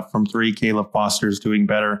lighting it up from three. Caleb Foster's doing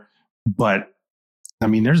better. But, I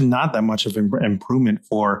mean, there's not that much of improvement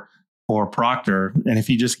for Proctor. And if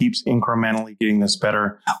he just keeps incrementally getting this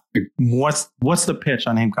better, what's the pitch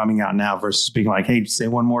on him coming out now versus being like, hey, stay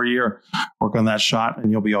one more year, work on that shot,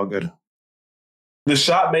 and you'll be all good? The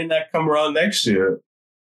shot may not come around next year.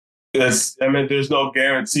 There's no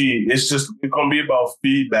guarantee. It's going to be about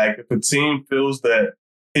feedback. If a team feels that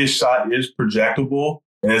his shot is projectable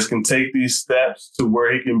and it can take these steps to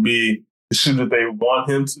where he can be the shooter they want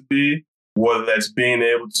him to be, whether that's being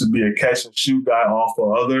able to be a catch and shoot guy off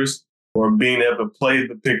of others or being able to play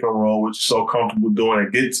the pick and roll, which he's so comfortable doing,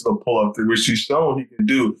 and get to the pull-up three, which he's shown he can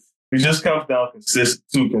do. It just comes down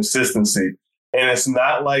to consistency. And it's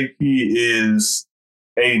not like he is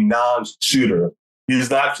a non-shooter. He's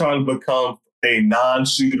not trying to become a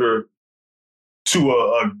non-shooter to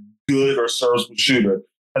a good or serviceable shooter.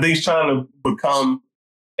 I think he's trying to become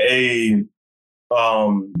a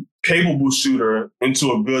capable shooter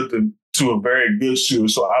into a very good shooter.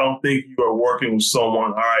 So I don't think you are working with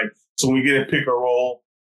someone, all right, so when we get a pick and roll,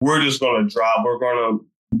 we're just going to drop. We're going to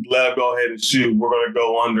let him go ahead and shoot. We're going to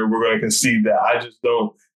go under. We're going to concede that. I just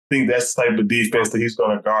don't think that's the type of defense that he's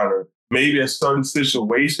going to garner. Maybe in certain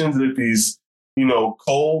situations if he's,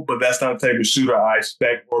 cold, but that's not the type of shooter I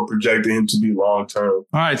expect or projected him to be long term.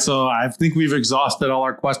 All right, so I think we've exhausted all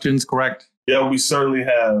our questions, correct? Yeah, we certainly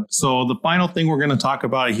have. So the final thing we're going to talk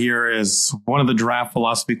about here is one of the draft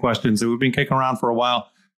philosophy questions that we've been kicking around for a while,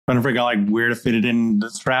 trying to figure out where to fit it in.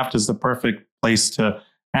 This draft is the perfect place to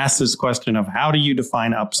ask this question of how do you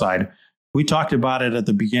define upside? We talked about it at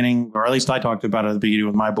the beginning, or at least I talked about it at the beginning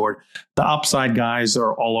with my board. The upside guys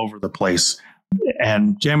are all over the place.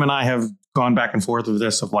 And Jam and I have gone back and forth with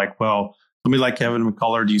this of somebody like Kevin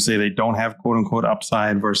McCullough, do you say they don't have quote unquote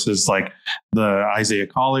upside versus the Isaiah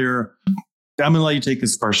Collier? I'm going to let you take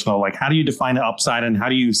this first though. How do you define the upside and how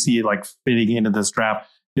do you see it fitting into this draft?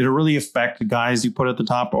 Did it really affect the guys you put at the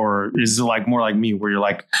top, or is it more like me where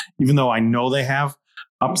you're even though I know they have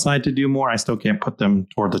upside to do more, I still can't put them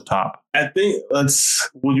toward the top? I think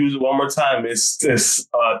we'll use it one more time. It's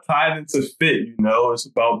tied into fit, it's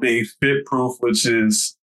about being fit proof, which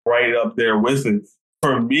is right up there with it.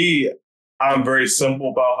 For me, I'm very simple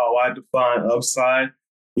about how I define upside.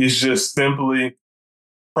 It's just simply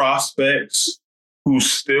prospects who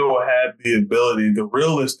still have the ability, the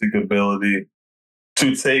realistic ability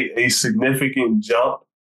to take a significant jump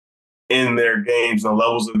in their games and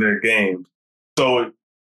levels of their games. So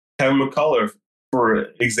Kevin McCullough, for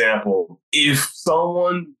example, if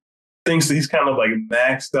someone thinks that he's kind of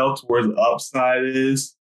maxed out to where the upside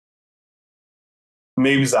is,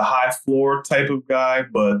 maybe he's a high floor type of guy,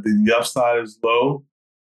 but the upside is low.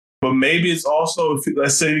 But maybe it's also,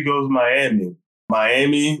 let's say he goes to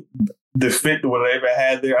Miami, the fit that whatever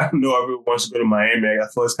had there, I know everyone wants to go to Miami. I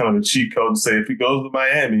feel it's kind of a cheat code to say if he goes to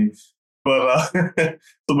Miami. But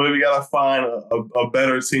so maybe we got to find a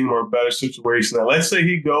better team or a better situation. Now, let's say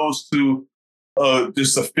he goes to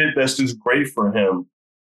just a fit that's just great for him,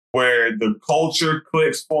 where the culture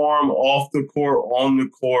clicks for him off the court, on the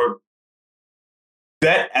court.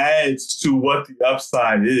 That adds to what the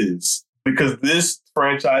upside is, because this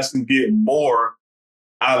franchise can get more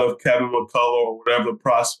out of Kevin McCullough or whatever the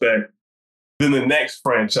prospect than the next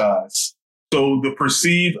franchise. So the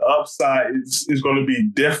perceived upside is going to be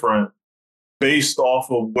different based off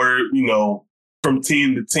of where, from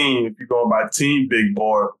team to team, if you're going by team big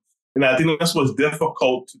board. And I think that's what's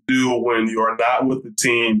difficult to do when you are not with the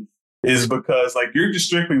team, is because you're just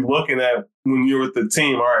strictly looking at when you're with the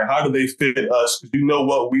team, all right, how do they fit us? Because you know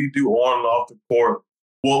what we do on and off the court,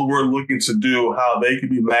 what we're looking to do, how they can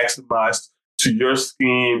be maximized to your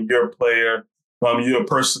scheme, your player, your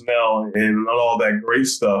personnel, and all that great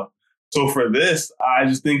stuff. So for this, I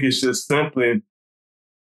just think it's just simply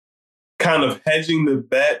kind of hedging the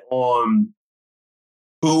bet on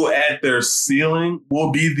who at their ceiling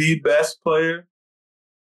will be the best player,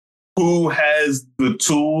 who has the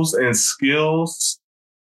tools and skills,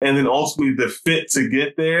 and then ultimately the fit to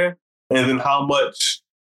get there, and then how much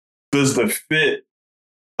does the fit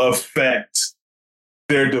affect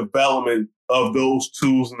their development of those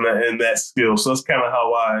tools and that skill. So that's kind of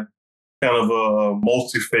how I kind of a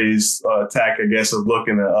multi-phase attack, I guess, of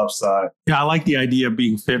looking at upside. Yeah, I like the idea of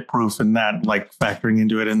being fit proof and that factoring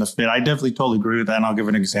into it in the fit. I definitely totally agree with that. And I'll give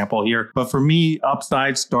an example here. But for me,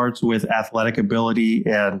 upside starts with athletic ability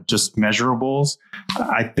and just measurables.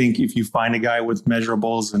 I think if you find a guy with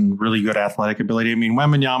measurables and really good athletic ability,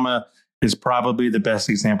 Wembanyama is probably the best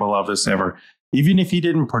example of this ever. Even if he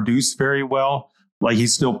didn't produce very well, like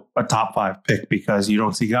he's still a top 5 pick because you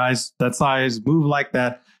don't see guys that size move like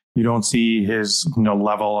that. You don't see his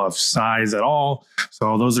level of size at all.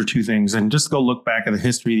 So those are 2 things. And just go look back at the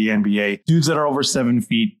history of the NBA. Dudes that are over 7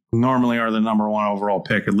 feet normally are the number 1 overall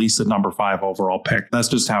pick, at least the number 5 overall pick. That's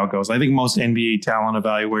just how it goes. I think most NBA talent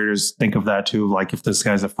evaluators think of that too. Like if this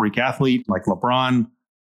guy's a freak athlete, like LeBron,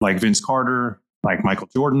 like Vince Carter, like Michael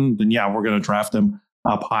Jordan, then yeah, we're going to draft him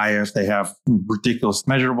up high if they have ridiculous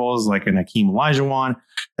measurables like an Hakeem Olajuwon.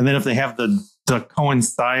 And then if they have the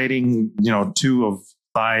coinciding, 2 of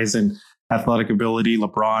size and athletic ability,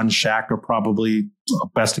 LeBron, Shaq are probably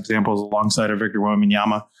best examples alongside of Victor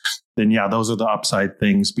Wembanyama. Then yeah, those are the upside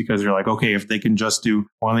things because you're like, okay, if they can just do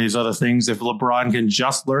one of these other things, if LeBron can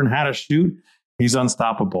just learn how to shoot, he's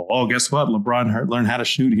unstoppable. Oh, guess what? LeBron learned how to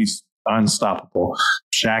shoot. He's unstoppable.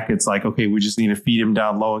 Shaq, it's like, okay, we just need to feed him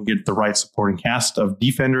down low and get the right supporting cast of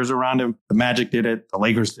defenders around him. The Magic did it. The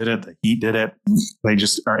Lakers did it. The Heat did it. They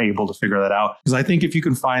just are able to figure that out. Because I think if you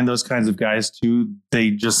can find those kinds of guys too, they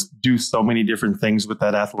just do so many different things with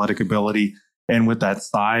that athletic ability and with that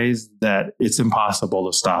size that it's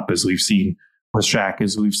impossible to stop, as we've seen with Shaq,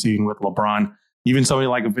 as we've seen with LeBron. Even somebody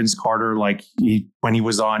like Vince Carter, like when he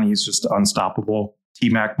was on, he's just unstoppable.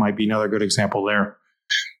 T-Mac might be another good example there.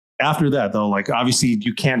 After that, though, like obviously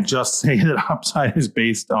you can't just say that upside is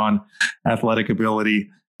based on athletic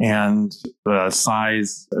ability and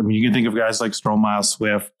size. I mean, you can think of guys like Stromile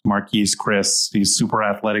Swift, Marquise Chris, these super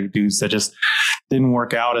athletic dudes that just didn't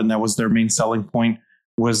work out, and that was their main selling point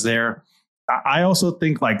was there. I also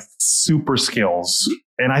think like super skills,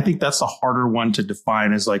 and I think that's a harder one to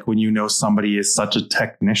define, is like when you know somebody is such a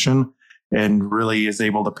technician and really is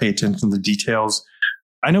able to pay attention to the details.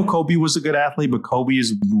 I know Kobe was a good athlete, but Kobe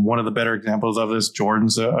is one of the better examples of this.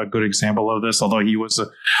 Jordan's a good example of this, although he was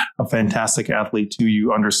a fantastic athlete too.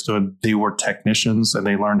 You understood they were technicians and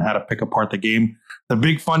they learned how to pick apart the game. The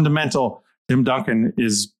big fundamental, Tim Duncan,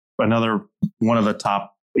 is another one of the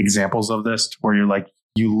top examples of this, where you're like,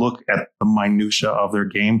 you look at the minutia of their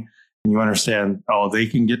game and you understand, oh, they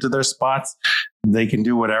can get to their spots. They can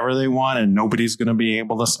do whatever they want and nobody's going to be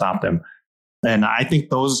able to stop them. And I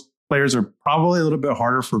think those players are probably a little bit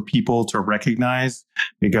harder for people to recognize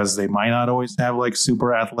because they might not always have like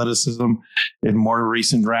super athleticism. In more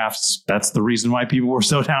recent drafts, that's the reason why people were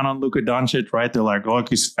so down on Luka Doncic, right? They're like, oh, look,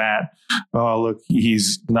 he's fat. Oh, look,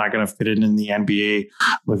 he's not going to fit in the NBA.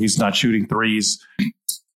 Look, he's not shooting threes.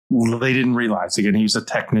 Well, they didn't realize, again, he's a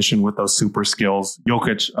technician with those super skills.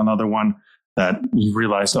 Jokic, another one that you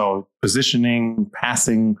realized, oh, positioning,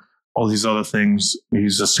 passing, all these other things,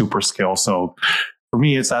 he's a super skill. So for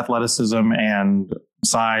me, it's athleticism and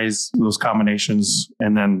size, those combinations,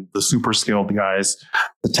 and then the super skilled guys,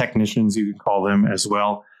 the technicians, you can call them as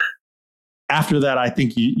well. After that, I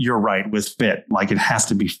think you're right with fit. Like it has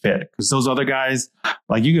to be fit because those other guys,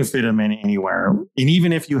 like you can fit them in anywhere. And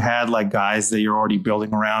even if you had like guys that you're already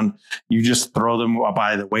building around, you just throw them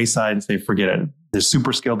by the wayside and say, forget it. The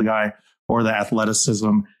super skilled guy or the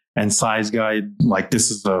athleticism and size guy, like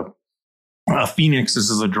this is a phoenix, this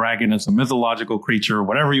is a dragon, it's a mythological creature,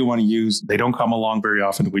 whatever you want to use. They don't come along very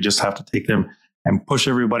often. We just have to take them and push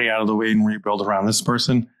everybody out of the way and rebuild around this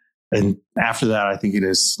person. And after that, I think it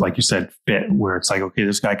is, like you said, fit, where it's like, okay,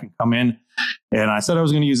 this guy can come in. And I said I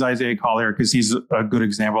was going to use Isaiah Collier because he's a good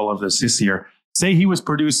example of this year. Say he was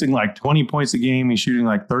producing like 20 points a game. He's shooting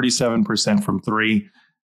like 37% from 3.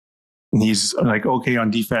 And he's like, okay, on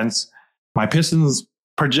defense. My Pistons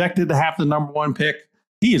projected to have the number 1 pick.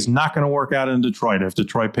 He is not going to work out in Detroit if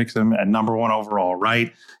Detroit picks him at number 1 overall,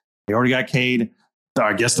 right? They already got Cade.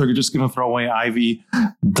 I guess they're just going to throw away Ivy.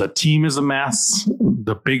 The team is a mess.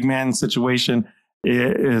 The big man situation,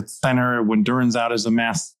 it's center. When Duran's out, is a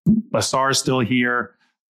mess. Basar is still here.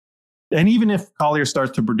 And even if Collier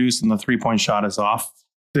starts to produce and the 3-point shot is off,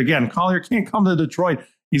 again, Collier can't come to Detroit.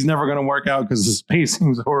 He's never going to work out because the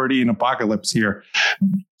spacing's already an apocalypse here.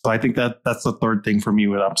 So I think that's the third thing for me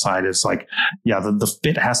with upside is like, yeah, the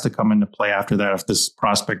fit has to come into play after that if this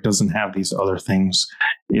prospect doesn't have these other things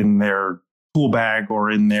in their tool bag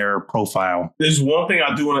or in their profile. There's one thing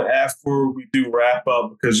I do want to ask before we do wrap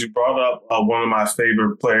up, because you brought up one of my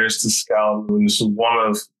favorite players to scout, and this is one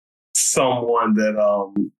of someone that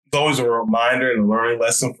is always a reminder and a learning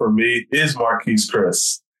lesson for me is Marquise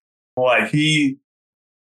Chris. Like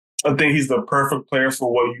I think he's the perfect player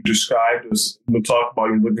for what you described as we talk about.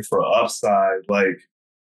 You're looking for upside. Like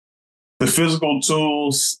the physical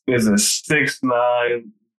tools is a 6'9"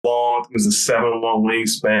 long, is a 7'1"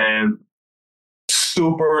 wingspan,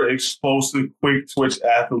 super explosive, quick twitch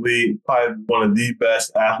athlete, probably one of the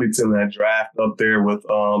best athletes in that draft up there with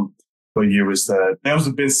What year was that? That was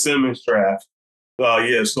the Ben Simmons draft.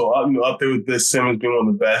 So up there with Ben Simmons being one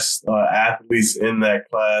of the best athletes in that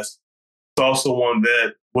class. It's also one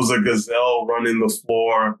that was a gazelle running the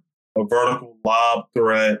floor, a vertical lob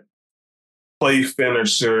threat, play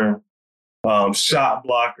finisher, shot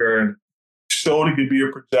blocker, showed he could be a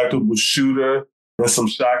projectable shooter and some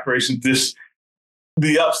shot creation.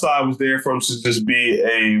 The upside was there for him to just be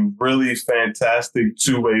a really fantastic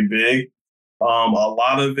two-way big. A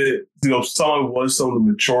lot of it, some of it was some of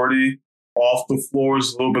the maturity off the floor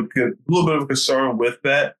is a little bit of a concern with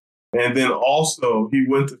that. And then also he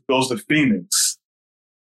goes to Phoenix.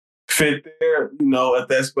 Fit there, at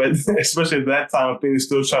that, especially at that time, Phoenix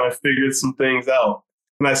still trying to figure some things out.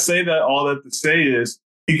 And I say that all that to say is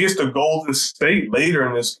he gets to Golden State later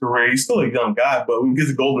in his career. He's still a young guy, but when he gets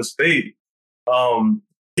to Golden State,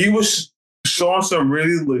 he was showing some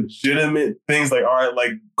really legitimate things like, all right,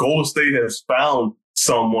 like Golden State has found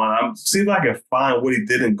someone. I'm seeing if I can find what he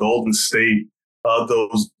did in Golden State,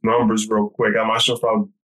 those numbers real quick. I'm not sure if I'll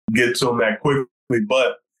get to him that quickly,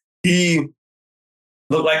 but he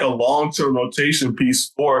looked like a long-term rotation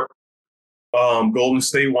piece for Golden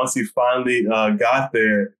State once he finally got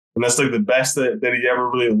there. And that's like the best that he ever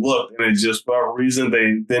really looked. And it just, for a reason,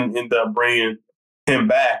 they didn't end up bringing him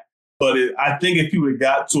back. But I think if he would have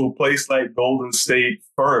got to a place like Golden State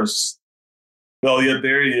first,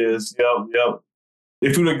 there he is. Yep.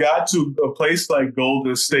 If he would have got to a place like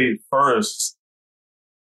Golden State first,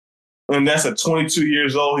 and that's at 22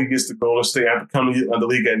 years old, he gets to Golden State after coming to the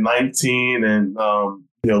league at 19 and,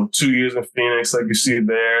 2 years in Phoenix, like you see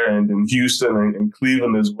there, and in Houston and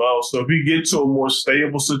Cleveland as well. So if you get to a more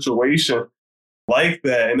stable situation like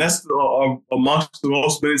that, and that's amongst the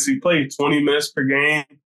most minutes he played, 20 minutes per game,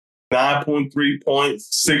 9.3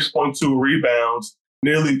 points, 6.2 rebounds,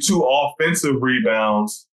 nearly 2 offensive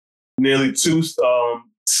rebounds, nearly 2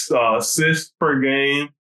 assists per game,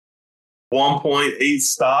 1.8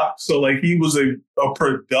 stocks. So he was a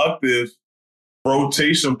productive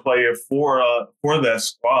rotation player for that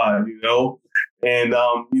squad,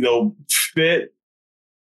 and fit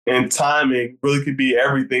and timing really could be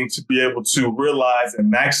everything to be able to realize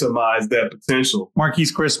and maximize that potential.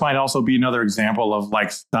 Marquese Chriss might also be another example of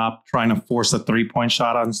stop trying to force a 3-point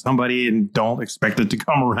shot on somebody and don't expect it to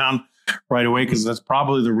come around right away, because that's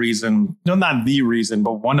probably the reason, not the reason,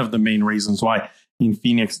 but one of the main reasons why in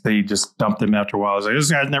Phoenix they just dumped him after a while. It's like, this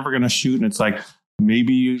guy's never going to shoot, and it's like,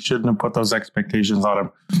 maybe you shouldn't have put those expectations on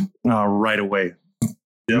him right away.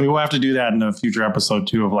 Yep. We will have to do that in a future episode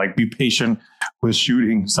too, of be patient with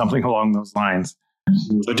shooting, something along those lines.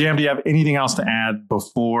 So, Jam, do you have anything else to add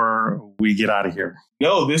before we get out of here?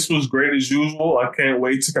 No, this was great as usual. I can't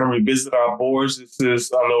wait to kind of revisit our boards. This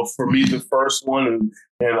is, I know, for me, the first one,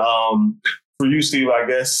 and for you, Steve, I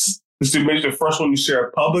guess this is maybe the first one you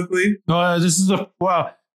share publicly.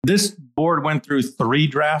 This board went through 3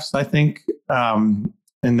 drafts, I think. And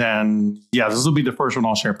then, this will be the first one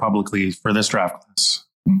I'll share publicly for this draft class.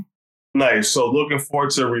 Nice. So looking forward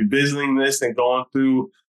to revisiting this and going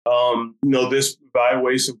through, this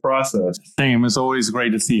evaluation process. Same. It's always great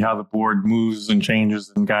to see how the board moves and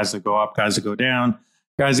changes, and guys that go up, guys that go down,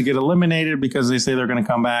 guys that get eliminated because they say they're going to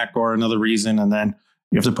come back or another reason. And then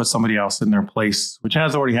you have to put somebody else in their place, which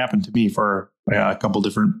has already happened to me for a couple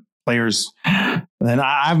different players. And then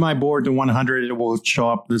I have my board to 100. It will show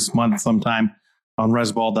up this month sometime on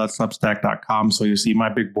resball.substack.com. So you see my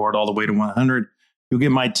big board all the way to 100. You'll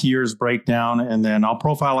get my tiers breakdown, and then I'll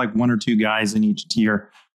profile 1 or 2 guys in each tier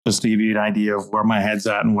just to give you an idea of where my head's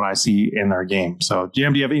at and what I see in their game. So,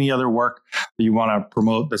 Jam, do you have any other work that you want to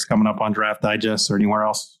promote that's coming up on Draft Digest or anywhere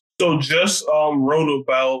else? So just wrote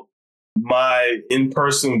about my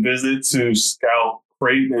in-person visit to scout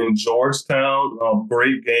Creighton and Georgetown.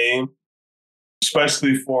 Great game,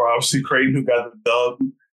 especially for obviously Creighton, who got the dub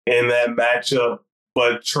in that matchup.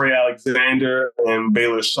 But Trey Alexander and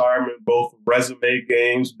Baylor Scheierman, both resume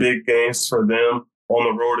games, big games for them on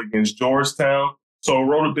the road against Georgetown. So I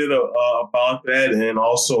wrote a bit about that, and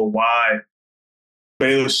also why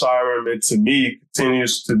Baylor Scheierman, to me,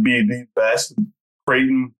 continues to be the best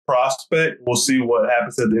Creighton prospect. We'll see what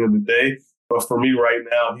happens at the end of the day. But for me right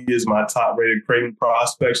now, he is my top-rated Creighton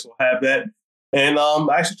prospect, so I'll have that. And I'm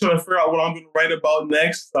actually trying to figure out what I'm going to write about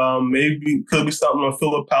next. Maybe could be something on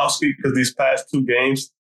Filipowski, because these past 2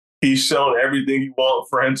 games, he's shown everything you want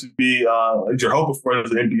for him to be, you're hoping for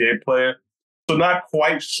as an NBA player. So not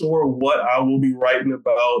quite sure what I will be writing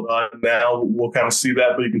about now. We'll kind of see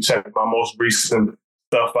that, but you can check my most recent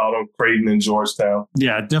stuff out on Creighton and Georgetown.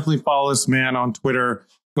 Yeah, definitely follow this man on Twitter.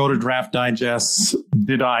 Go to Draft Digest.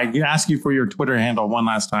 Did I ask you for your Twitter handle one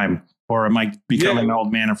last time? Or am I becoming an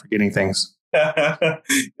old man and forgetting things? Yeah,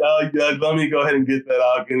 let me go ahead and get that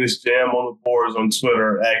out. Guinness Jam on the boards on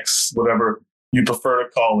Twitter, X, whatever you prefer to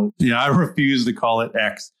call it. Yeah, I refuse to call it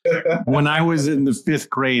X. When I was in the 5th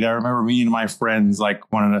grade, I remember me and my friends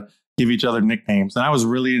like wanted to give each other nicknames. And I was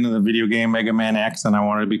really into the video game Mega Man X, and I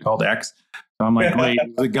wanted to be called X. So I'm like, wait,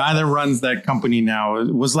 the guy that runs that company now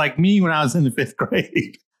was like me when I was in the 5th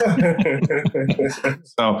grade.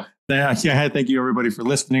 So, yeah, thank you everybody for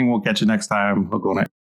listening. We'll catch you next time. We'll go next.